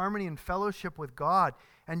and harmony and fellowship with God,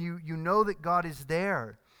 and you know that God is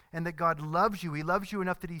there and that God loves you. He loves you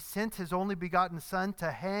enough that he sent his only begotten Son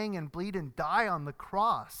to hang and bleed and die on the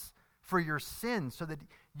cross for your sins so that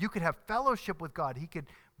you could have fellowship with God. He could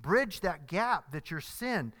bridge that gap that your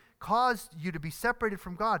sin caused you to be separated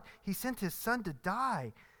from God. He sent his Son to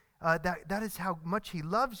die. That is how much he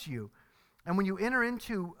loves you. And when you enter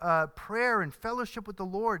into prayer and fellowship with the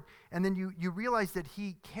Lord, and then you realize that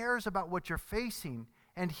he cares about what you're facing,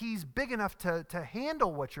 and he's big enough to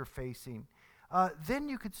handle what you're facing, then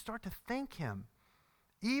you could start to thank him.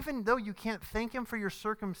 Even though you can't thank him for your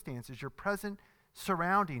circumstances, your present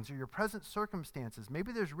surroundings or your present circumstances.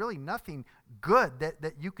 Maybe there's really nothing good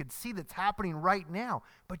that you could see that's happening right now,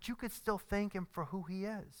 but you could still thank him for who he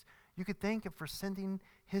is. You could thank him for sending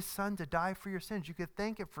his Son to die for your sins. You could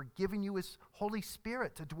thank him for giving you his Holy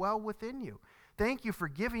Spirit to dwell within you. Thank you for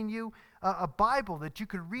giving you a Bible that you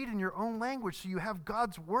could read in your own language so you have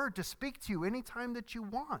God's word to speak to you anytime that you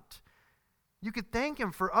want. You could thank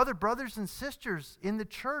him for other brothers and sisters in the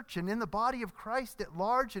church and in the body of Christ at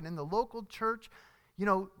large and in the local church.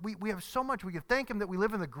 We have so much. We could thank him that we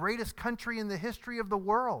live in the greatest country in the history of the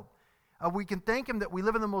world. We can thank him that we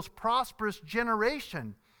live in the most prosperous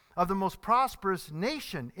generation of the most prosperous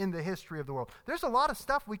nation in the history of the world. There's a lot of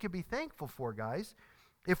stuff we could be thankful for, guys,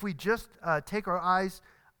 if we just take our eyes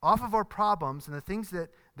off of our problems and the things that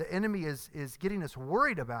the enemy is getting us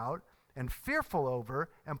worried about and fearful over,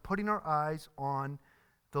 and putting our eyes on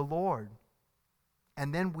the Lord.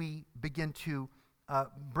 And then we begin to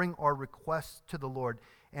bring our requests to the Lord.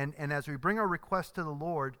 And as we bring our requests to the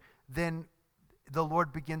Lord, then the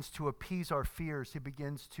Lord begins to appease our fears. He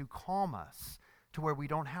begins to calm us to where we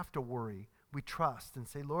don't have to worry. We trust and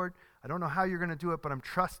say, Lord, I don't know how you're going to do it, but I'm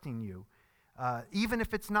trusting you. Even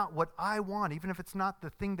if it's not what I want, even if it's not the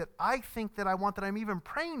thing that I think that I want, that I'm even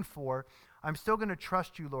praying for, I'm still going to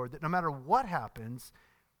trust you, Lord, that no matter what happens,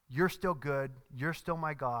 you're still good, you're still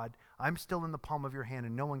my God, I'm still in the palm of your hand,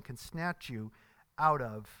 and no one can snatch you out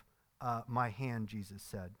of my hand, Jesus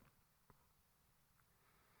said.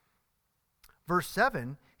 Verse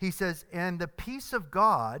 7, he says, and the peace of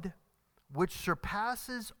God, which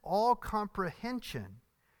surpasses all comprehension,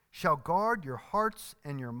 shall guard your hearts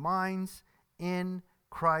and your minds in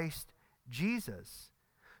Christ Jesus.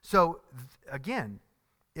 So, again,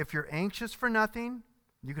 if you're anxious for nothing,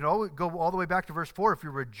 you can always go all the way back to verse 4. If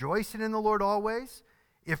you're rejoicing in the Lord always,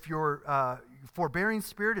 if your forbearing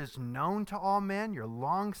spirit is known to all men, you're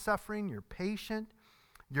long-suffering, you're patient,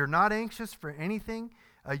 you're not anxious for anything,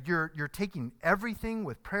 you're taking everything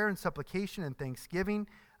with prayer and supplication and thanksgiving,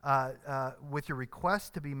 with your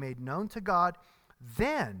request to be made known to God,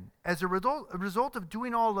 then, as a result of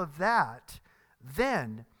doing all of that,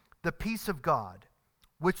 then the peace of God,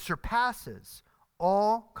 which surpasses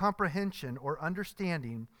all comprehension or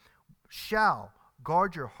understanding, shall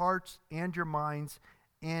guard your hearts and your minds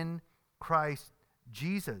in Christ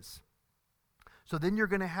Jesus. So then you're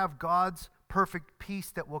going to have God's perfect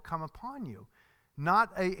peace that will come upon you.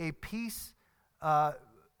 Not a peace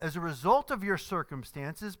as a result of your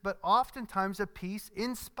circumstances, but oftentimes a peace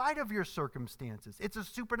in spite of your circumstances. It's a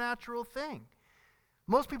supernatural thing.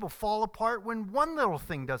 Most people fall apart when one little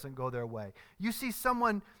thing doesn't go their way. You see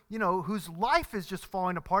someone, whose life is just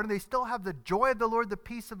falling apart and they still have the joy of the Lord, the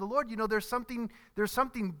peace of the Lord. There's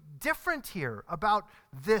something different here about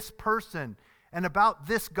this person and about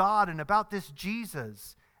this God and about this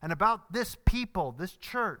Jesus and about this people, this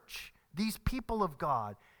church, these people of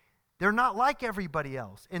God. They're not like everybody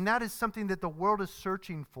else. And that is something that the world is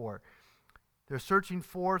searching for. They're searching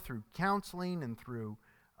for through counseling and through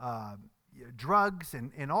drugs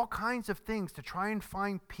and all kinds of things to try and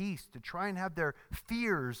find peace, to try and have their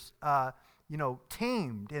fears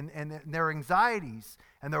tamed and their anxieties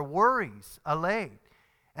and their worries allayed.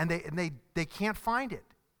 And they can't find it.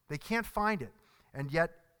 They can't find it. And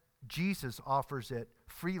yet Jesus offers it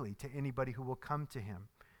freely to anybody who will come to him.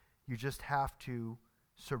 You just have to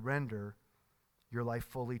surrender your life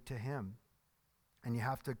fully to him. And you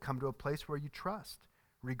have to come to a place where you trust.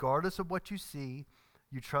 Regardless of what you see,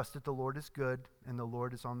 you trust that the Lord is good and the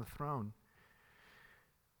Lord is on the throne.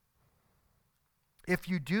 If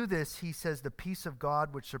you do this, he says, the peace of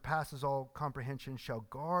God, which surpasses all comprehension, shall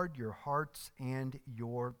guard your hearts and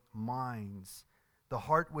your minds. The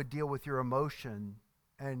heart would deal with your emotion,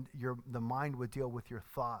 and the mind would deal with your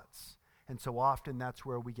thoughts. And so often that's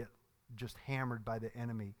where we get just hammered by the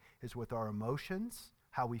enemy, is with our emotions,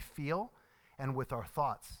 how we feel, and with our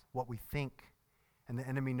thoughts, what we think. And the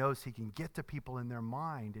enemy knows he can get to people in their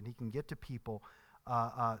mind, and he can get to people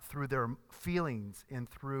through their feelings and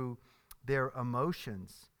through their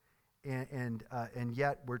emotions. And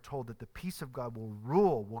yet we're told that the peace of God will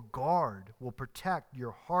rule, will guard, will protect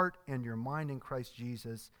your heart and your mind in Christ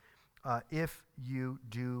Jesus if you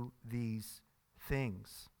do these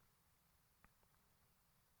things.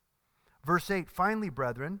 Verse 8, finally,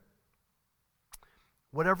 brethren,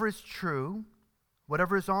 whatever is true,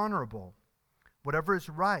 whatever is honorable, whatever is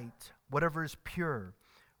right, whatever is pure,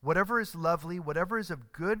 whatever is lovely, whatever is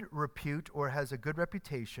of good repute or has a good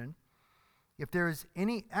reputation, if there is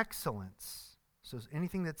any excellence, so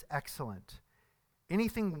anything that's excellent,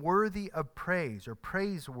 anything worthy of praise or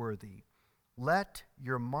praiseworthy, let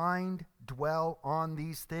your mind dwell on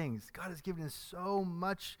these things. God has given us so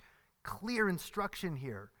much clear instruction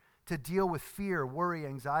here to deal with fear, worry,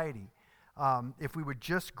 anxiety. If we would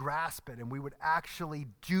just grasp it and we would actually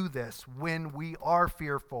do this when we are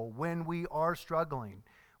fearful, when we are struggling,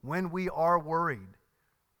 when we are worried.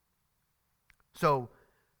 So,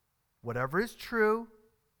 whatever is true,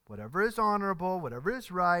 whatever is honorable, whatever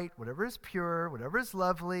is right, whatever is pure, whatever is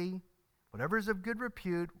lovely, whatever is of good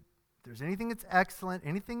repute, if there's anything that's excellent,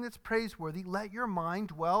 anything that's praiseworthy, let your mind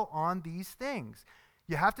dwell on these things.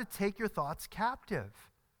 You have to take your thoughts captive.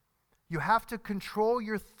 You have to control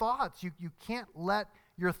your thoughts. You can't let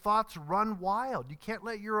your thoughts run wild. You can't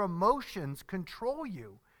let your emotions control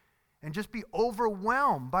you and just be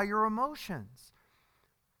overwhelmed by your emotions.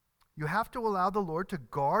 You have to allow the Lord to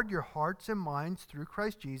guard your hearts and minds through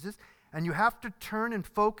Christ Jesus, and you have to turn and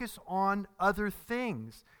focus on other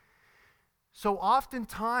things. So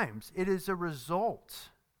oftentimes, it is a result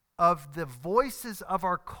of the voices of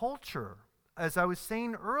our culture, as I was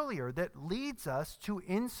saying earlier, that leads us to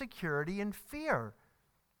insecurity and fear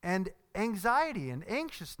and anxiety and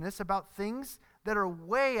anxiousness about things that are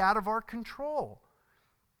way out of our control.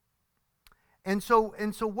 And so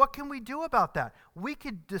what can we do about that? We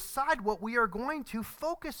could decide what we are going to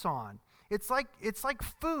focus on. It's like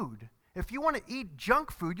food. If you want to eat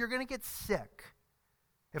junk food, you're going to get sick.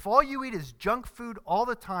 If all you eat is junk food all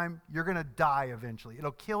the time, you're going to die eventually.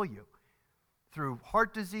 It'll kill you. Through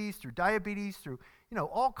heart disease, through diabetes, through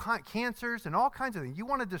all cancers and all kinds of things. You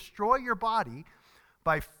want to destroy your body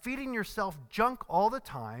by feeding yourself junk all the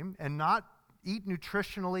time and not eat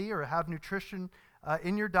nutritionally or have nutrition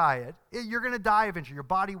in your diet. You're going to die eventually. Your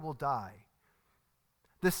body will die.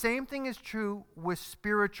 The same thing is true with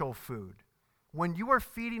spiritual food. When you are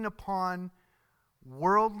feeding upon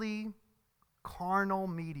worldly, carnal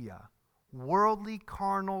media, worldly,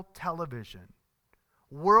 carnal television,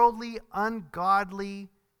 worldly, ungodly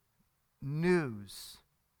news,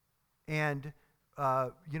 and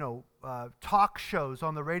talk shows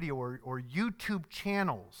on the radio or YouTube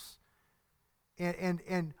channels,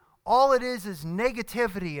 and all it is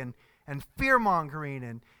negativity and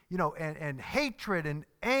fear-mongering and hatred and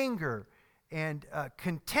anger and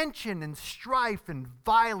contention and strife and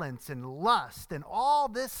violence and lust and all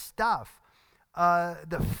this stuff,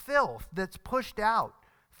 the filth that's pushed out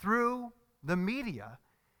through the media.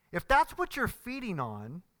 If that's what you're feeding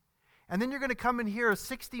on, and then you're going to come and hear a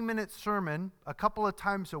 60-minute sermon a couple of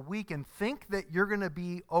times a week and think that you're going to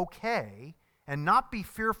be okay and not be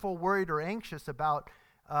fearful, worried, or anxious about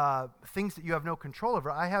things that you have no control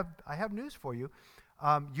over, I have news for you.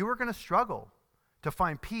 You are going to struggle to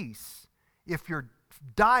find peace if your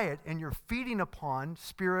diet and you're feeding upon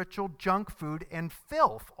spiritual junk food and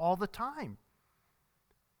filth all the time.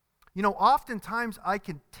 Oftentimes I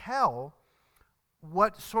can tell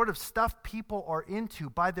what sort of stuff people are into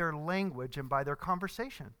by their language and by their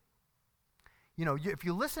conversation. If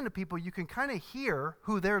you listen to people, you can kind of hear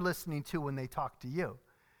who they're listening to when they talk to you.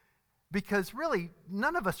 Because really,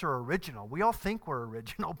 none of us are original. We all think we're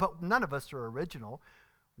original, but none of us are original.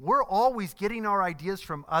 We're always getting our ideas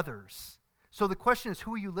from others. So the question is,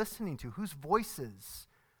 who are you listening to? Whose voices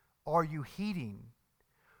are you heeding?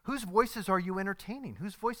 Whose voices are you entertaining?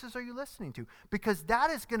 Whose voices are you listening to? Because that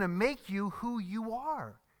is going to make you who you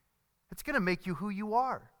are. It's going to make you who you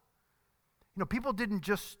are. People didn't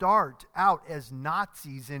just start out as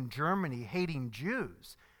Nazis in Germany hating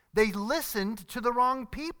Jews. They listened to the wrong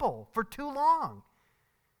people for too long.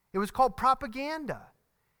 It was called propaganda.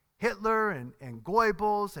 Hitler and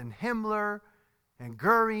Goebbels and Himmler and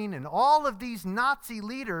Goering and all of these Nazi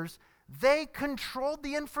leaders, they controlled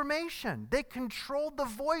the information. They controlled the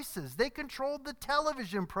voices. They controlled the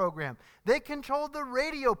television program. They controlled the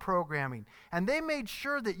radio programming. And they made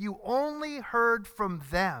sure that you only heard from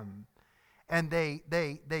them. And they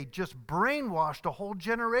just brainwashed a whole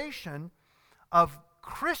generation of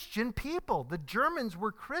Christian people. The Germans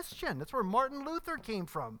were Christian. That's where Martin Luther came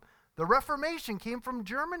from. The Reformation came from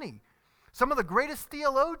Germany. Some of the greatest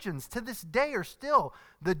theologians to this day are still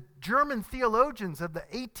the German theologians of the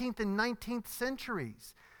 18th and 19th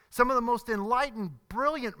centuries. Some of the most enlightened,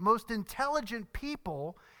 brilliant, most intelligent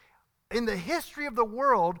people in the history of the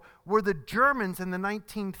world were the Germans in the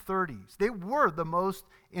 1930s. They were the most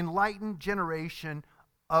enlightened generation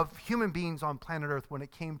of human beings on planet Earth when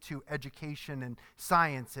it came to education and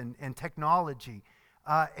science and technology.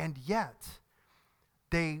 And yet,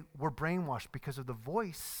 they were brainwashed because of the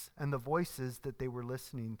voice and the voices that they were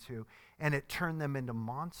listening to. And it turned them into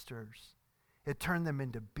monsters. It turned them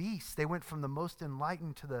into beasts. They went from the most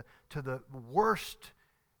enlightened to the worst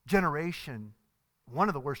generation, one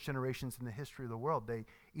of the worst generations in the history of the world. They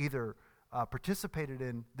either participated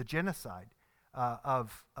in the genocide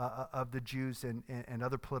of the Jews and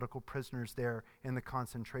other political prisoners there in the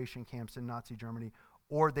concentration camps in Nazi Germany,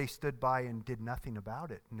 or they stood by and did nothing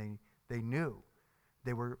about it. And they knew.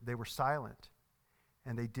 They were silent,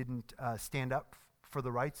 and they didn't stand up for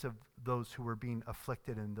the rights of those who were being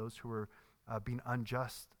afflicted and those who were being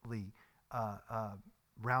unjustly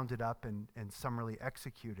rounded up and summarily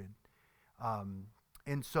executed.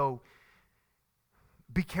 And so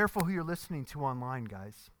be careful who you're listening to online,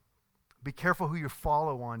 guys. Be careful who you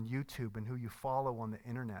follow on YouTube and who you follow on the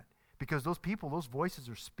internet, because those people, those voices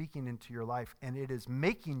are speaking into your life, and it is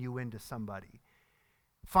making you into somebody.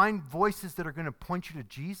 Find voices that are going to point you to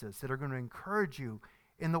Jesus, that are going to encourage you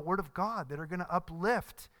in the Word of God, that are going to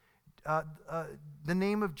uplift the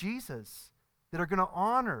name of Jesus, that are going to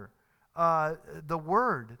honor the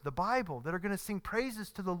Word, the Bible, that are going to sing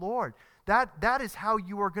praises to the Lord. That is how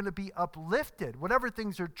you are going to be uplifted. Whatever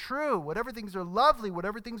things are true, whatever things are lovely,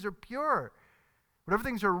 whatever things are pure, whatever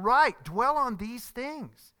things are right, dwell on these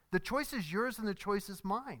things. The choice is yours and the choice is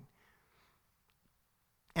mine.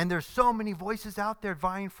 And there's so many voices out there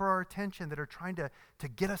vying for our attention that are trying to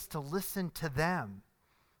get us to listen to them.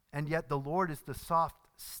 And yet the Lord is the soft,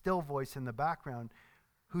 still voice in the background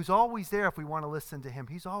who's always there if we want to listen to him.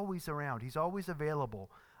 He's always around. He's always available.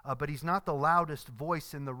 But he's not the loudest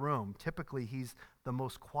voice in the room. Typically, he's the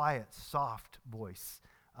most quiet, soft voice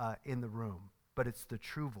in the room. But it's the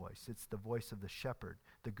true voice. It's the voice of the shepherd,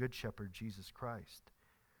 the good shepherd, Jesus Christ.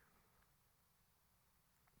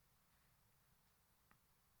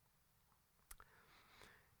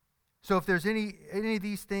 So if there's any of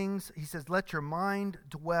these things, he says, let your mind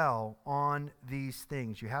dwell on these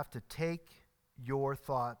things. You have to take your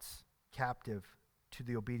thoughts captive to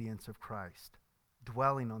the obedience of Christ,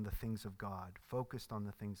 dwelling on the things of God, focused on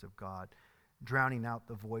the things of God, drowning out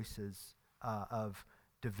the voices of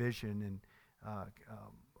division and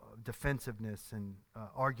defensiveness and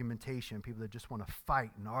argumentation, people that just want to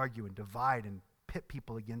fight and argue and divide and pit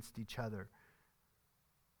people against each other.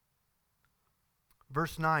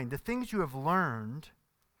 Verse 9, the things you have learned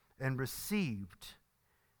and received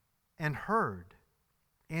and heard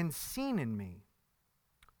and seen in me,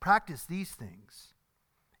 practice these things,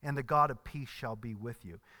 and the God of peace shall be with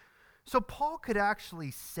you. So Paul could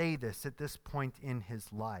actually say this at this point in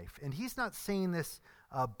his life. And he's not saying this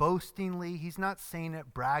boastingly. He's not saying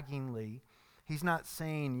it braggingly. He's not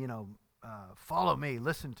saying, follow me,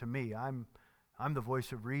 listen to me. I'm the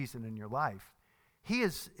voice of reason in your life. He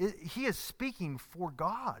is speaking for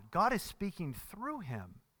God. God is speaking through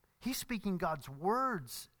him. He's speaking God's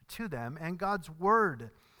words to them and God's word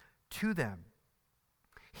to them.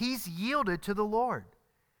 He's yielded to the Lord.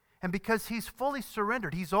 And because he's fully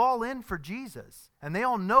surrendered, he's all in for Jesus. And they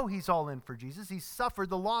all know he's all in for Jesus. He's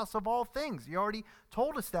suffered the loss of all things. He already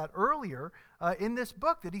told us that earlier in this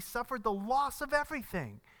book, that he suffered the loss of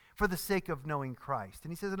everything for the sake of knowing Christ.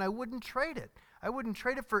 And he says, and I wouldn't trade it. I wouldn't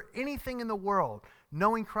trade it for anything in the world.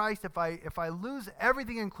 Knowing Christ, if I lose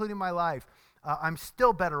everything, including my life, I'm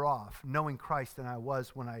still better off knowing Christ than I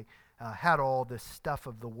was when I had all this stuff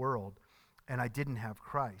of the world and I didn't have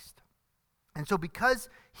Christ. And so because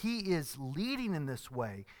he is leading in this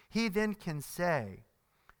way, he then can say,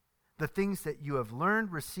 the things that you have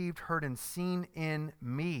learned, received, heard, and seen in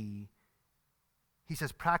me, he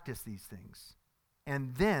says, practice these things.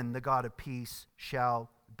 And then the God of peace shall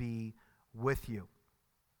be with you.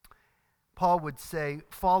 Paul would say,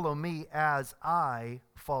 follow me as I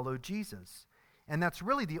follow Jesus. And that's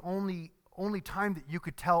really the only time that you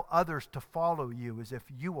could tell others to follow you is if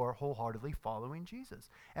you are wholeheartedly following Jesus.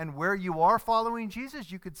 And where you are following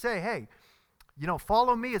Jesus, you could say, hey,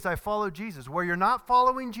 follow me as I follow Jesus. Where you're not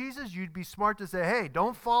following Jesus, you'd be smart to say, hey,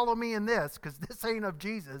 don't follow me in this, because this ain't of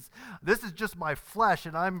Jesus. This is just my flesh,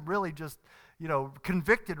 and I'm really just,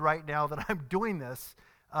 convicted right now that I'm doing this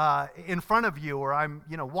in front of you, or I'm,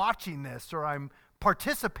 watching this, or I'm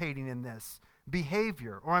participating in this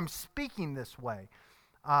behavior, or I'm speaking this way.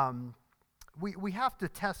 We have to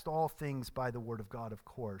test all things by the Word of God, of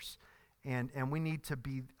course, and we need to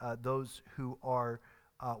be those who are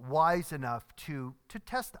wise enough to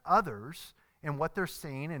test others and what they're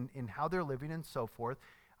saying and how they're living and so forth.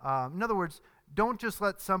 In other words, don't just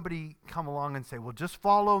let somebody come along and say, well, just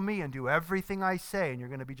follow me and do everything I say and you're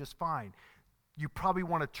going to be just fine. You probably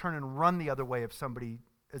want to turn and run the other way if somebody,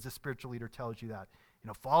 as a spiritual leader, tells you that.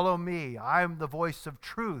 Follow me. I'm the voice of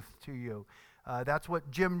truth to you. That's what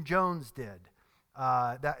Jim Jones did.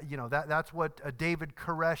 That's what David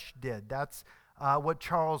Koresh did. That's what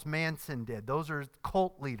Charles Manson did. Those are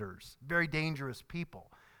cult leaders, very dangerous people.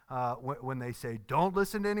 When they say, don't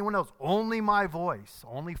listen to anyone else, only my voice,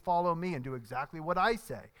 only follow me and do exactly what I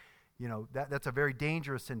say. That's a very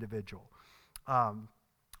dangerous individual.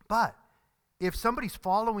 But if somebody's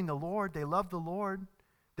following the Lord, they love the Lord,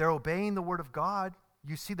 they're obeying the Word of God,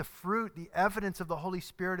 you see the fruit, the evidence of the Holy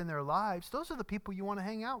Spirit in their lives, those are the people you want to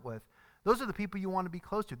hang out with. Those are the people you want to be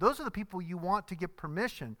close to. Those are the people you want to give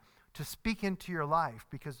permission to speak into your life,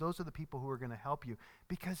 because those are the people who are going to help you,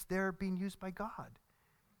 because they're being used by God.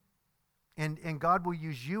 And God will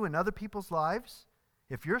use you in other people's lives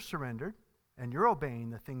if you're surrendered and you're obeying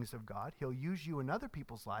the things of God. He'll use you in other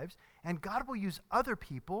people's lives, and God will use other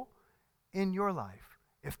people in your life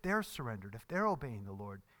if they're surrendered, if they're obeying the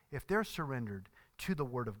Lord, if they're surrendered to the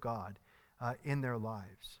Word of God in their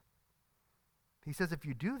lives. He says, if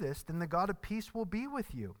you do this, then the God of peace will be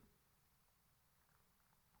with you.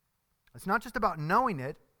 It's not just about knowing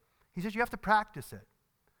it. He says you have to practice it.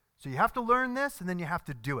 So you have to learn this, and then you have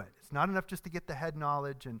to do it. It's not enough just to get the head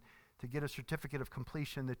knowledge and to get a certificate of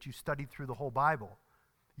completion that you studied through the whole Bible.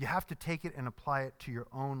 You have to take it and apply it to your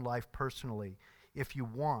own life personally if you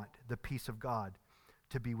want the peace of God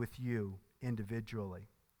to be with you individually.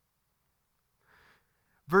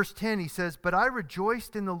 Verse 10, he says, but I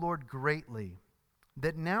rejoiced in the Lord greatly,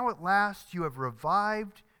 that now at last you have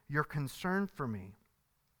revived your concern for me.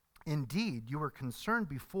 Indeed, you were concerned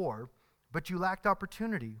before, but you lacked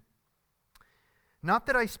opportunity. Not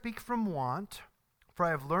that I speak from want, for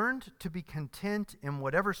I have learned to be content in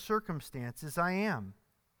whatever circumstances I am.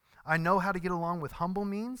 I know how to get along with humble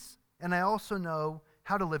means, and I also know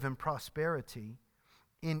how to live in prosperity.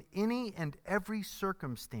 In any and every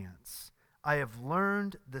circumstance, I have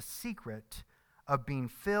learned the secret of being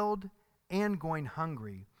filled and going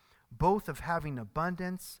hungry, both of having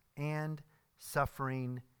abundance and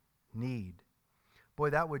suffering need. Boy,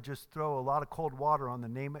 that would just throw a lot of cold water on the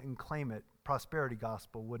name it and claim it prosperity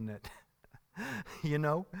gospel, wouldn't it? You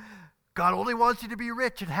know? God only wants you to be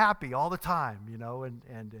rich and happy all the time, you know, and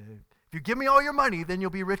if you give me all your money, then you'll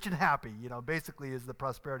be rich and happy, you know, basically is the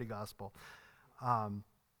prosperity gospel. And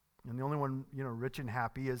the only one, you know, rich and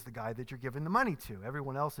happy is the guy that you're giving the money to.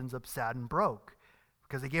 Everyone else ends up sad and broke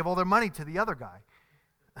because they gave all their money to the other guy.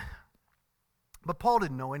 But Paul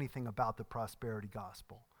didn't know anything about the prosperity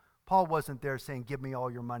gospel. Paul wasn't there saying, give me all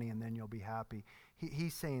your money and then you'll be happy.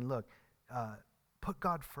 He's saying, look, put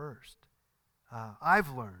God first. I've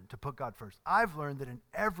learned to put God first. I've learned that in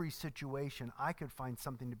every situation, I could find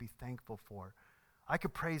something to be thankful for. I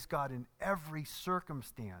could praise God in every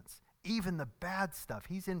circumstance, even the bad stuff.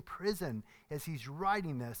 He's in prison as he's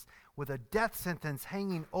writing this with a death sentence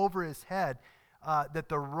hanging over his head that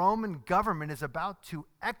the Roman government is about to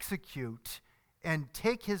execute and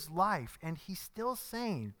take his life. And he's still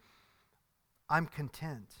saying, I'm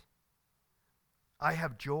content. I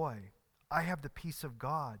have joy. I have the peace of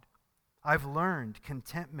God. I've learned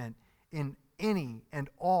contentment in any and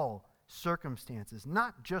all circumstances,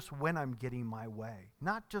 not just when I'm getting my way,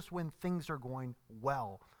 not just when things are going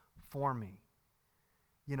well for me.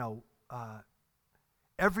 You know,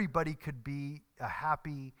 everybody could be a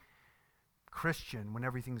happy Christian when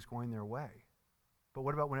everything's going their way. But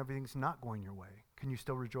what about when everything's not going your way? Can you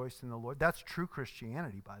still rejoice in the Lord? That's true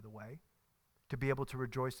Christianity, by the way. To be able to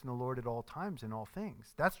rejoice in the Lord at all times in all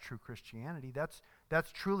things. That's true Christianity. That's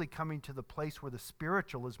truly coming to the place where the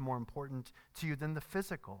spiritual is more important to you than the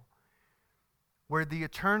physical. Where the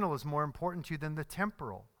eternal is more important to you than the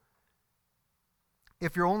temporal.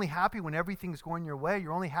 If you're only happy when everything's going your way,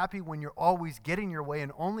 you're only happy when you're always getting your way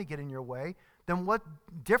and only getting your way, then what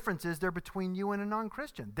difference is there between you and a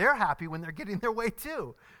non-Christian? They're happy when they're getting their way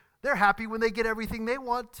too. They're happy when they get everything they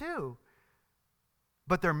want too.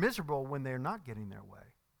 But they're miserable when they're not getting their way.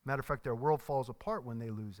 Matter of fact, their world falls apart when they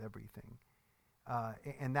lose everything.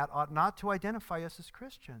 And that ought not to identify us as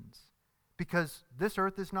Christians. Because this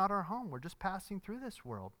earth is not our home. We're just passing through this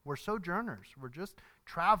world. We're sojourners. We're just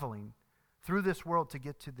traveling through this world to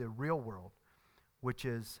get to the real world, which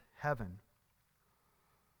is heaven.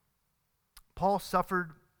 Paul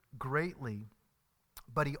suffered greatly,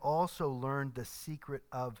 but he also learned the secret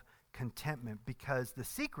of contentment, because the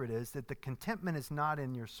secret is that the contentment is not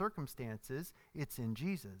in your circumstances, it's in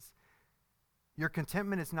Jesus. Your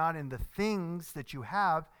contentment is not in the things that you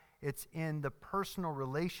have, it's in the personal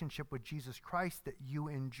relationship with Jesus Christ that you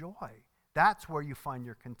enjoy. That's where you find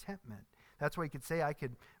your contentment. That's why you could say, I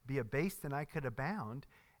could be abased and I could abound,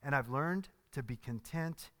 and I've learned to be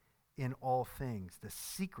content in all things. The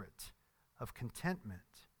secret of contentment.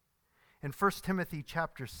 In 1 Timothy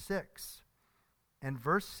chapter 6, and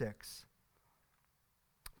verse 6,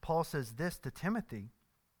 Paul says this to Timothy.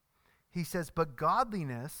 He says, but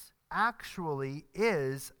godliness actually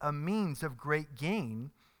is a means of great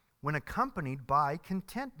gain when accompanied by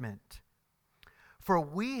contentment. For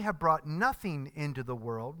we have brought nothing into the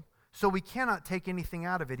world, so we cannot take anything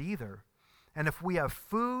out of it either. And if we have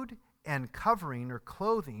food and covering or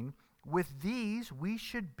clothing, with these we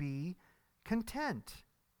should be content.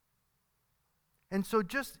 And so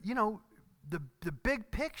just, you know, the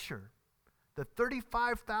big picture, the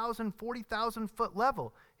 35,000, 40,000 foot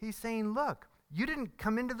level, he's saying, look, you didn't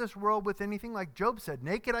come into this world with anything, like Job said,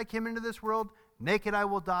 naked I came into this world, naked I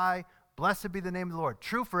will die, blessed be the name of the Lord.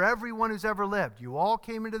 True for everyone who's ever lived. You all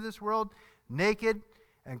came into this world naked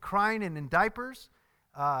and crying and in diapers,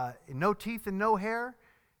 no teeth and no hair.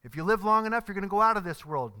 If you live long enough, you're going to go out of this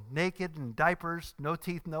world naked and diapers, no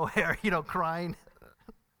teeth, no hair, you know, crying.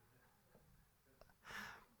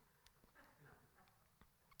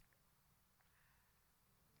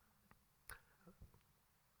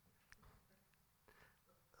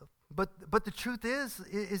 But the truth is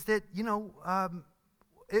that, you know,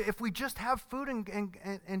 if we just have food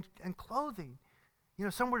and clothing, you know,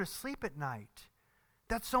 somewhere to sleep at night,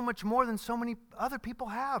 that's so much more than so many other people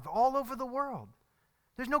have all over the world.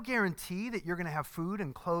 There's no guarantee that you're going to have food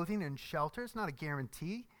and clothing and shelter. It's not a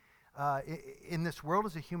guarantee in this world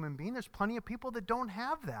as a human being. There's plenty of people that don't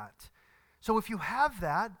have that. So if you have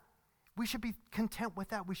that, we should be content with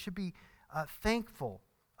that. We should be thankful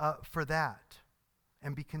for that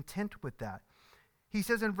and be content with that. He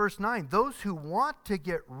says in verse 9, those who want to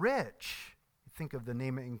get rich, think of the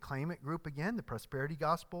name it and claim it group again, the prosperity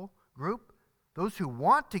gospel group, those who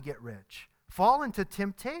want to get rich fall into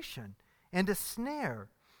temptation and a snare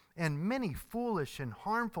and many foolish and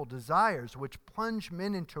harmful desires which plunge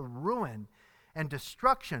men into ruin and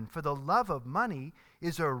destruction. For the love of money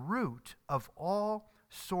is a root of all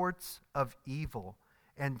sorts of evil.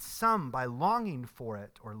 And some, by longing for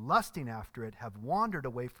it or lusting after it, have wandered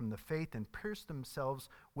away from the faith and pierced themselves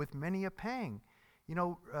with many a pang.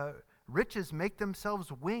 Riches make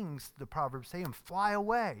themselves wings, the Proverbs say, and fly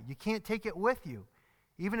away. You can't take it with you.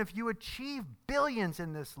 Even if you achieve billions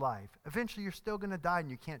in this life, eventually you're still going to die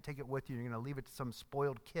and you can't take it with you. You're going to leave it to some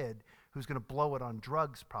spoiled kid who's going to blow it on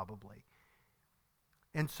drugs probably.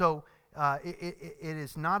 And so it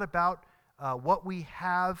is not about what we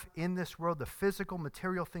have in this world, the physical,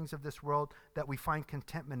 material things of this world that we find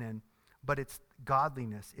contentment in, but it's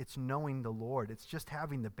godliness. It's knowing the Lord. It's just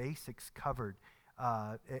having the basics covered.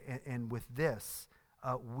 And with this,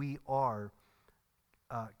 we are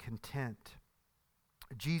content.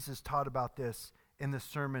 Jesus taught about this in the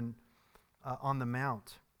Sermon on the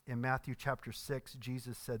Mount. In Matthew chapter 6,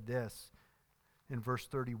 Jesus said this in verse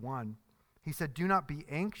 31. He said, "Do not be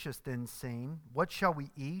anxious then, saying, what shall we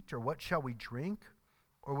eat, or what shall we drink,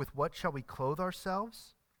 or with what shall we clothe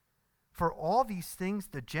ourselves? For all these things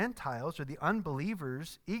the Gentiles," or the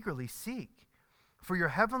unbelievers, "eagerly seek. For your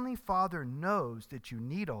heavenly Father knows that you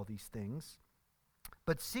need all these things.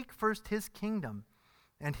 But seek first his kingdom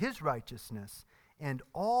and his righteousness, and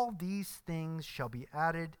all these things shall be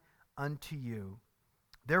added unto you.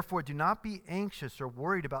 Therefore do not be anxious or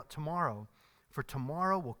worried about tomorrow, for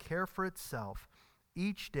tomorrow will care for itself.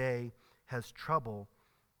 Each day has trouble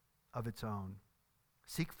of its own."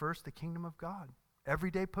 Seek first the kingdom of God.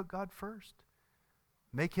 Every day put God first.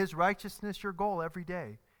 Make his righteousness your goal every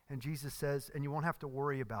day. And Jesus says, and you won't have to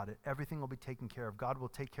worry about it. Everything will be taken care of. God will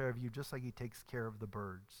take care of you just like he takes care of the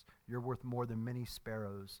birds. You're worth more than many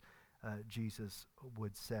sparrows, Jesus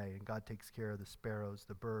would say. And God takes care of the sparrows,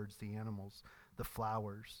 the birds, the animals, the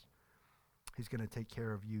flowers. He's going to take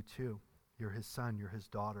care of you too. You're his son, you're his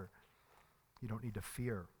daughter. You don't need to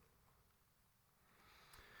fear.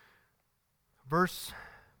 Verse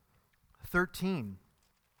 13.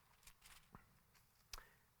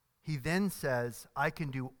 He then says, "I can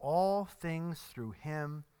do all things through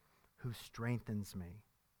him who strengthens me."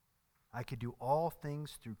 I can do all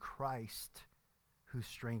things through Christ who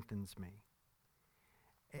strengthens me.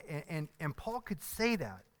 And Paul could say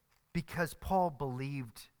that because Paul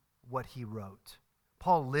believed what he wrote.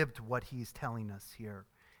 Paul lived what he's telling us here.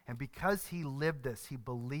 And because he lived this, he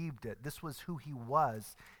believed it, this was who he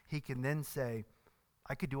was, he can then say,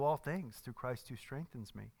 I could do all things through Christ who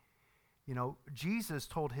strengthens me. Jesus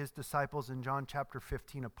told his disciples in John chapter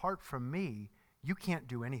 15, apart from me, you can't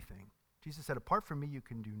do anything. Jesus said, apart from me, you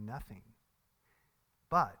can do nothing.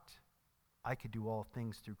 But I could do all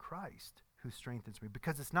things through Christ who strengthens me,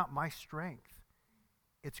 because it's not my strength.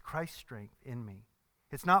 It's Christ's strength in me.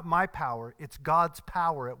 It's not my power. It's God's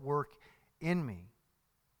power at work in me.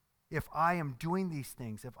 If I am doing these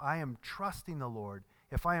things, if I am trusting the Lord,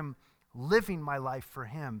 if I am living my life for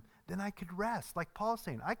him, then I could rest. Like Paul's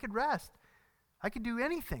saying, I could rest. I could do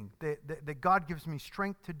anything that God gives me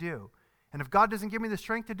strength to do. And if God doesn't give me the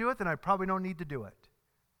strength to do it, then I probably don't need to do it.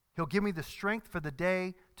 He'll give me the strength for the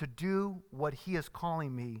day to do what he is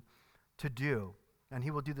calling me to do. And he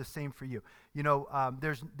will do the same for you.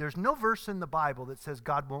 There's no verse in the Bible that says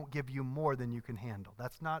God won't give you more than you can handle.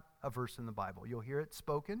 That's not a verse in the Bible. You'll hear it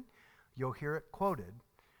spoken. You'll hear it quoted.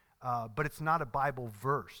 But it's not a Bible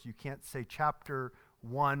verse. You can't say chapter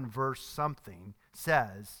 1, verse something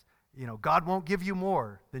says, God won't give you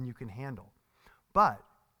more than you can handle. But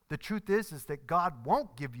the truth is that God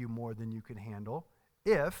won't give you more than you can handle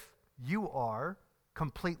if you are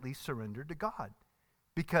completely surrendered to God.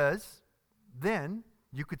 Because then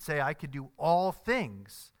you could say, I could do all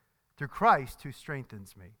things through Christ who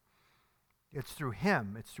strengthens me. It's through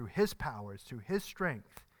him. It's through his power. It's through his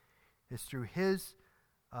strength. It's through his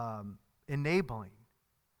enabling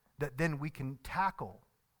that then we can tackle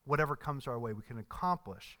whatever comes our way. We can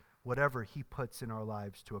accomplish whatever he puts in our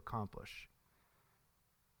lives to accomplish.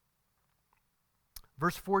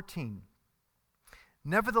 Verse 14.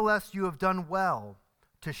 Nevertheless, you have done well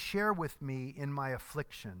to share with me in my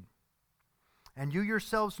affliction. And you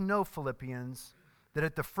yourselves know, Philippians, that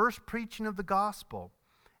at the first preaching of the gospel,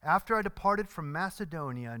 after I departed from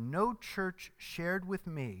Macedonia, no church shared with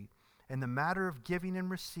me in the matter of giving and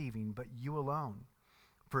receiving, but you alone.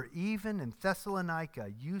 For even in Thessalonica,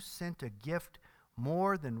 you sent a gift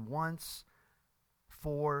more than once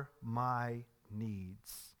for my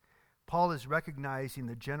needs. Paul is recognizing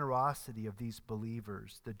the generosity of these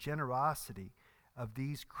believers, the generosity of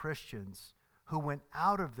these Christians who went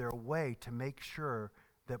out of their way to make sure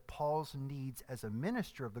that Paul's needs as a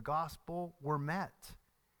minister of the gospel were met.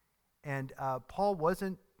 And Paul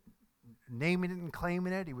wasn't naming it and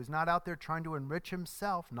claiming it. He was not out there trying to enrich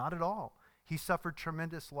himself, not at all. He suffered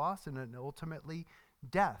tremendous loss and ultimately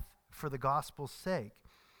death for the gospel's sake.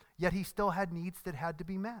 yet he still had needs that had to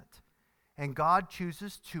be met. And God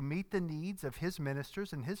chooses to meet the needs of his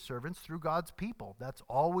ministers and his servants through God's people. That's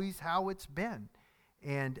always how it's been.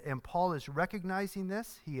 And Paul is recognizing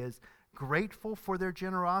this. He is grateful for their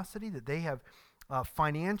generosity, that they have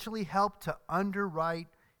financially helped to underwrite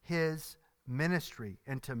his ministry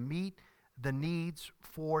and to meet the needs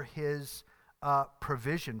for his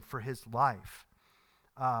provision for his life.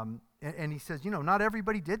 And he says, not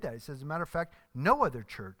everybody did that. He says, as a matter of fact, no other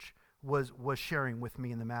church was sharing with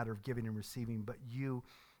me in the matter of giving and receiving, but you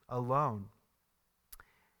alone.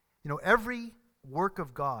 Every work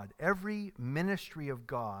of God, every ministry of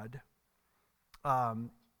God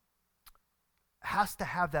has to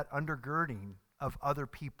have that undergirding of other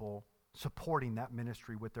people supporting that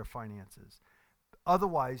ministry with their finances.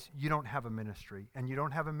 Otherwise, you don't have a ministry and you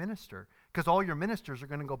don't have a minister, because all your ministers are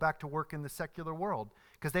going to go back to work in the secular world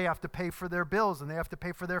because they have to pay for their bills and they have to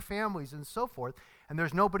pay for their families and so forth. And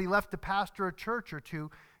there's nobody left to pastor a church or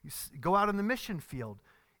to go out in the mission field.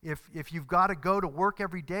 If you've got to go to work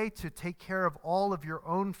every day to take care of all of your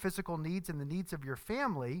own physical needs and the needs of your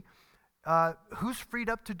family, who's freed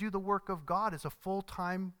up to do the work of God as a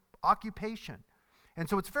full-time occupation? And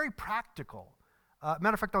so it's very practical.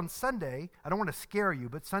 Matter of fact, on Sunday, I don't want to scare you,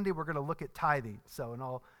 but Sunday we're going to look at tithing. So, and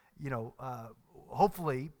I'll,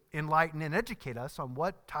 hopefully enlighten and educate us on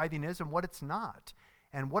what tithing is and what it's not.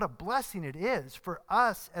 And what a blessing it is for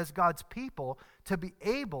us as God's people to be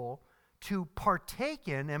able to partake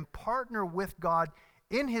in and partner with God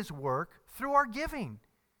in his work through our giving.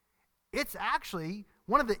 It's actually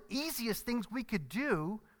one of the easiest things we could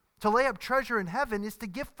do to lay up treasure in heaven is to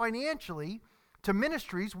give financially to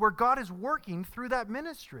ministries where God is working through that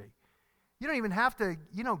ministry. You don't even have to,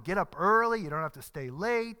 get up early. You don't have to stay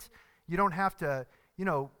late. You don't have to,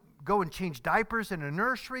 go and change diapers in a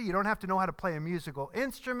nursery. You don't have to know how to play a musical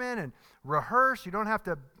instrument and rehearse. You don't have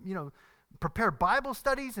to, prepare Bible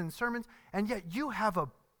studies and sermons. And yet you have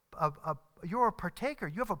you're a partaker.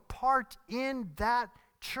 You have a part in that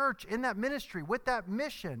church, in that ministry, with that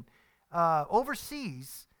mission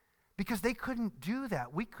overseas, because they couldn't do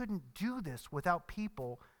that. We couldn't do this without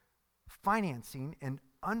people financing and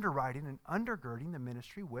underwriting and undergirding the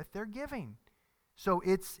ministry with their giving. So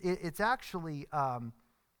it's actually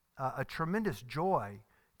a tremendous joy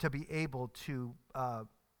to be able to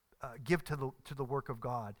give to the work of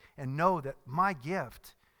God and know that my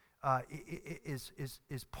gift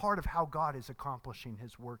is part of how God is accomplishing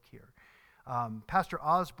his work here. Pastor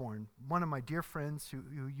Osborne, one of my dear friends who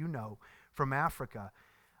from Africa,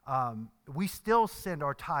 we still send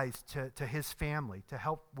our tithes to his family, to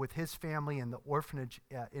help with his family and the orphanage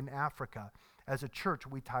in Africa. As a church,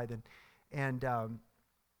 we tithe.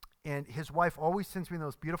 And his wife always sends me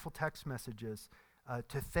those beautiful text messages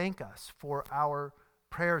to thank us for our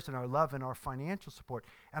prayers and our love and our financial support.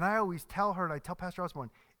 And I always tell her, and I tell Pastor Osborne,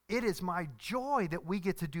 it is my joy that we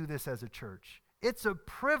get to do this as a church. It's a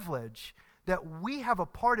privilege that we have a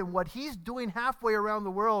part in what he's doing halfway around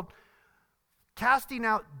the world, casting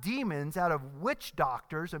out demons out of witch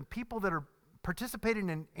doctors and people that are participating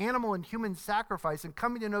in animal and human sacrifice and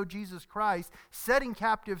coming to know Jesus Christ, setting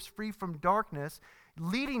captives free from darkness,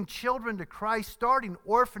 leading children to Christ, starting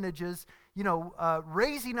orphanages,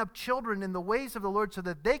 raising up children in the ways of the Lord so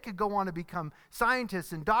that they could go on to become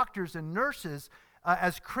scientists and doctors and nurses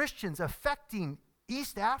as Christians, affecting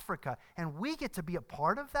East Africa. And we get to be a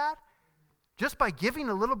part of that just by giving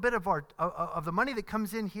a little bit of the money that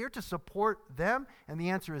comes in here to support them. And the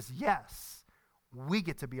answer is yes, we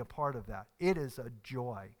get to be a part of that. It is a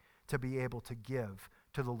joy to be able to give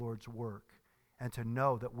to the Lord's work and to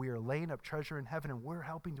know that we are laying up treasure in heaven and we're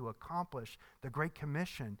helping to accomplish the Great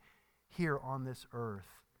Commission here on this earth.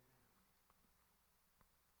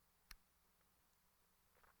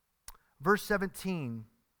 Verse 17,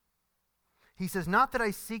 he says, "Not that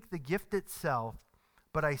I seek the gift itself,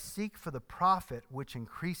 but I seek for the profit which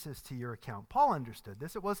increases to your account." Paul understood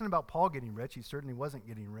this. It wasn't about Paul getting rich. He certainly wasn't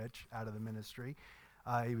getting rich out of the ministry.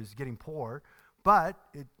 He was getting poor. But,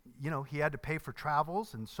 he had to pay for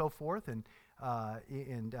travels and so forth, and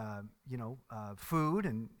food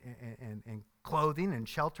and clothing and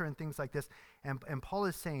shelter and things like this. And Paul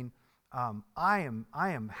is saying, I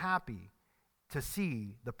am happy to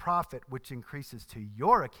see the profit which increases to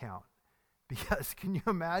your account. Because can you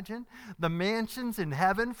imagine the mansions in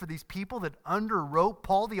heaven for these people that underwrote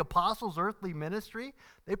Paul the Apostle's earthly ministry?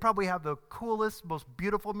 They probably have the coolest, most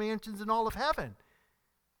beautiful mansions in all of heaven,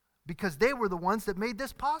 because they were the ones that made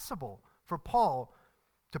this possible for Paul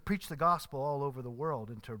to preach the gospel all over the world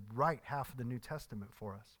and to write half of the New Testament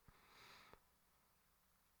for us.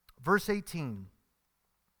 Verse 18,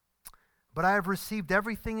 "But I have received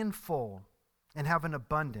everything in full, and have an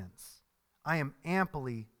abundance. I am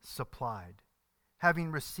amply supplied,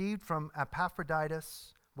 having received from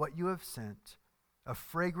Epaphroditus what you have sent, a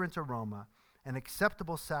fragrant aroma, an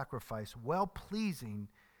acceptable sacrifice, well-pleasing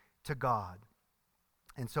to God.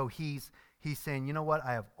 And so he's saying, you know what?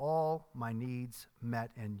 I have all my needs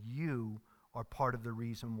met, and you are part of the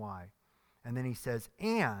reason why. And then he says,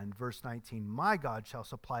 and, verse 19, my God shall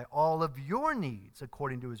supply all of your needs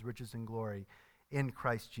according to his riches and glory in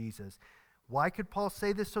Christ Jesus. Why could Paul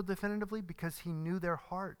say this so definitively? Because he knew their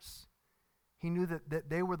hearts. He knew that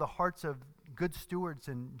they were the hearts of good stewards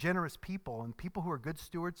and generous people. And people who are good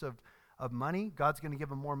stewards of money, God's going to give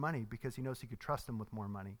them more money because he knows he could trust them with more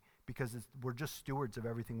money. Because we're just stewards of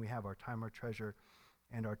everything we have, our time, our treasure,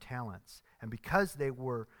 and our talents. And because they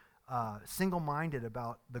were single-minded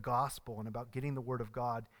about the gospel and about getting the word of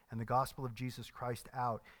God and the gospel of Jesus Christ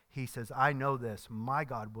out, he says, I know this, my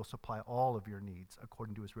God will supply all of your needs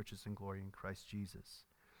according to his riches and glory in Christ Jesus.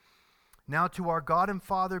 Now to our God and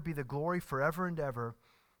Father be the glory forever and ever.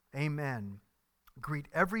 Amen. Greet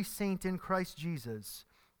every saint in Christ Jesus.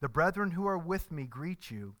 The brethren who are with me greet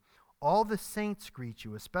you. All the saints greet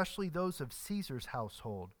you, especially those of Caesar's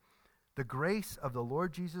household. The grace of the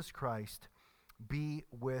Lord Jesus Christ be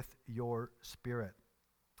with your spirit.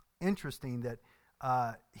 Interesting that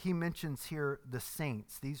he mentions here the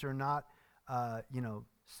saints. These are not,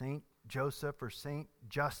 Saint Joseph or Saint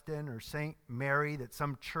Justin or Saint Mary, that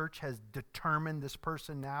some church has determined this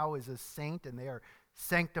person now is a saint and they are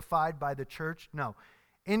sanctified by the church. No.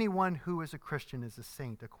 Anyone who is a Christian is a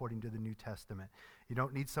saint according to the New Testament. You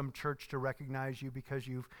don't need some church to recognize you because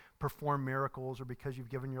you've performed miracles or because you've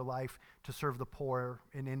given your life to serve the poor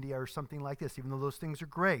in India or something like this, even though those things are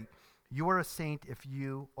great. You are a saint if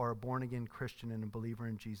you are a born-again Christian and a believer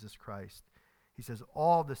in Jesus Christ. He says,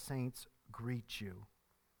 all the saints greet you,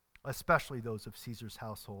 especially those of Caesar's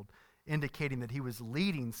household, indicating that he was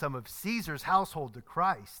leading some of Caesar's household to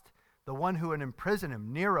Christ, the one who had imprisoned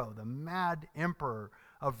him, Nero, the mad emperor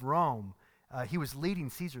of Rome. He was leading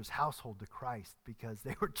Caesar's household to Christ because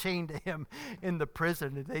they were chained to him in the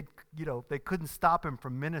prison, and they couldn't stop him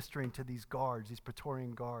from ministering to these guards, these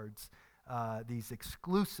Praetorian guards, these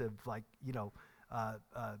exclusive,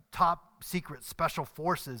 top secret special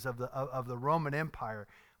forces of the Roman Empire.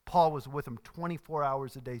 Paul was with them 24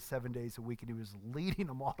 hours a day, 7 days a week, and he was leading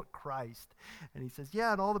them all to Christ. And he says,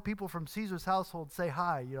 yeah, and all the people from Caesar's household say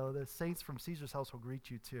hi. The saints from Caesar's household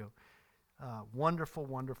greet you too. Wonderful,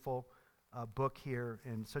 wonderful book here,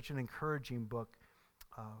 and such an encouraging book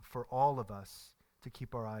for all of us to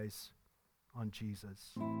keep our eyes on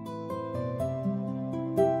Jesus.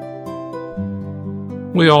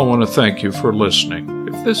 We all want to thank you for listening.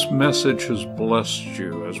 If this message has blessed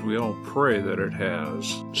you, as we all pray that it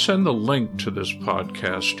has, send the link to this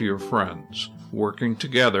podcast to your friends. Working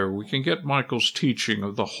together, we can get Michael's teaching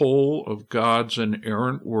of the whole of God's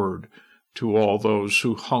inerrant word to all those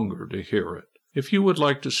who hunger to hear it. If you would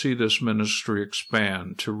like to see this ministry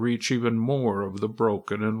expand to reach even more of the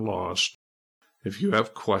broken and lost, if you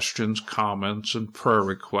have questions, comments, and prayer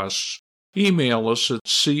requests, email us at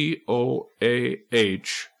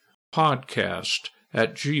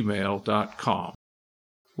coahpodcast@gmail.com.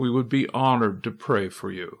 We would be honored to pray for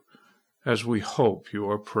you, as we hope you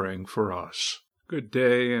are praying for us. Good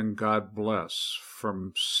day and God bless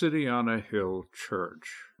from City on a Hill Church,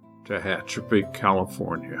 Tehachapi,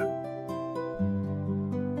 California.